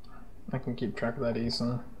 I can keep track of that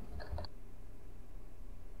easily.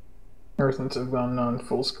 Ever since I've gone on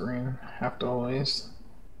full screen, have to always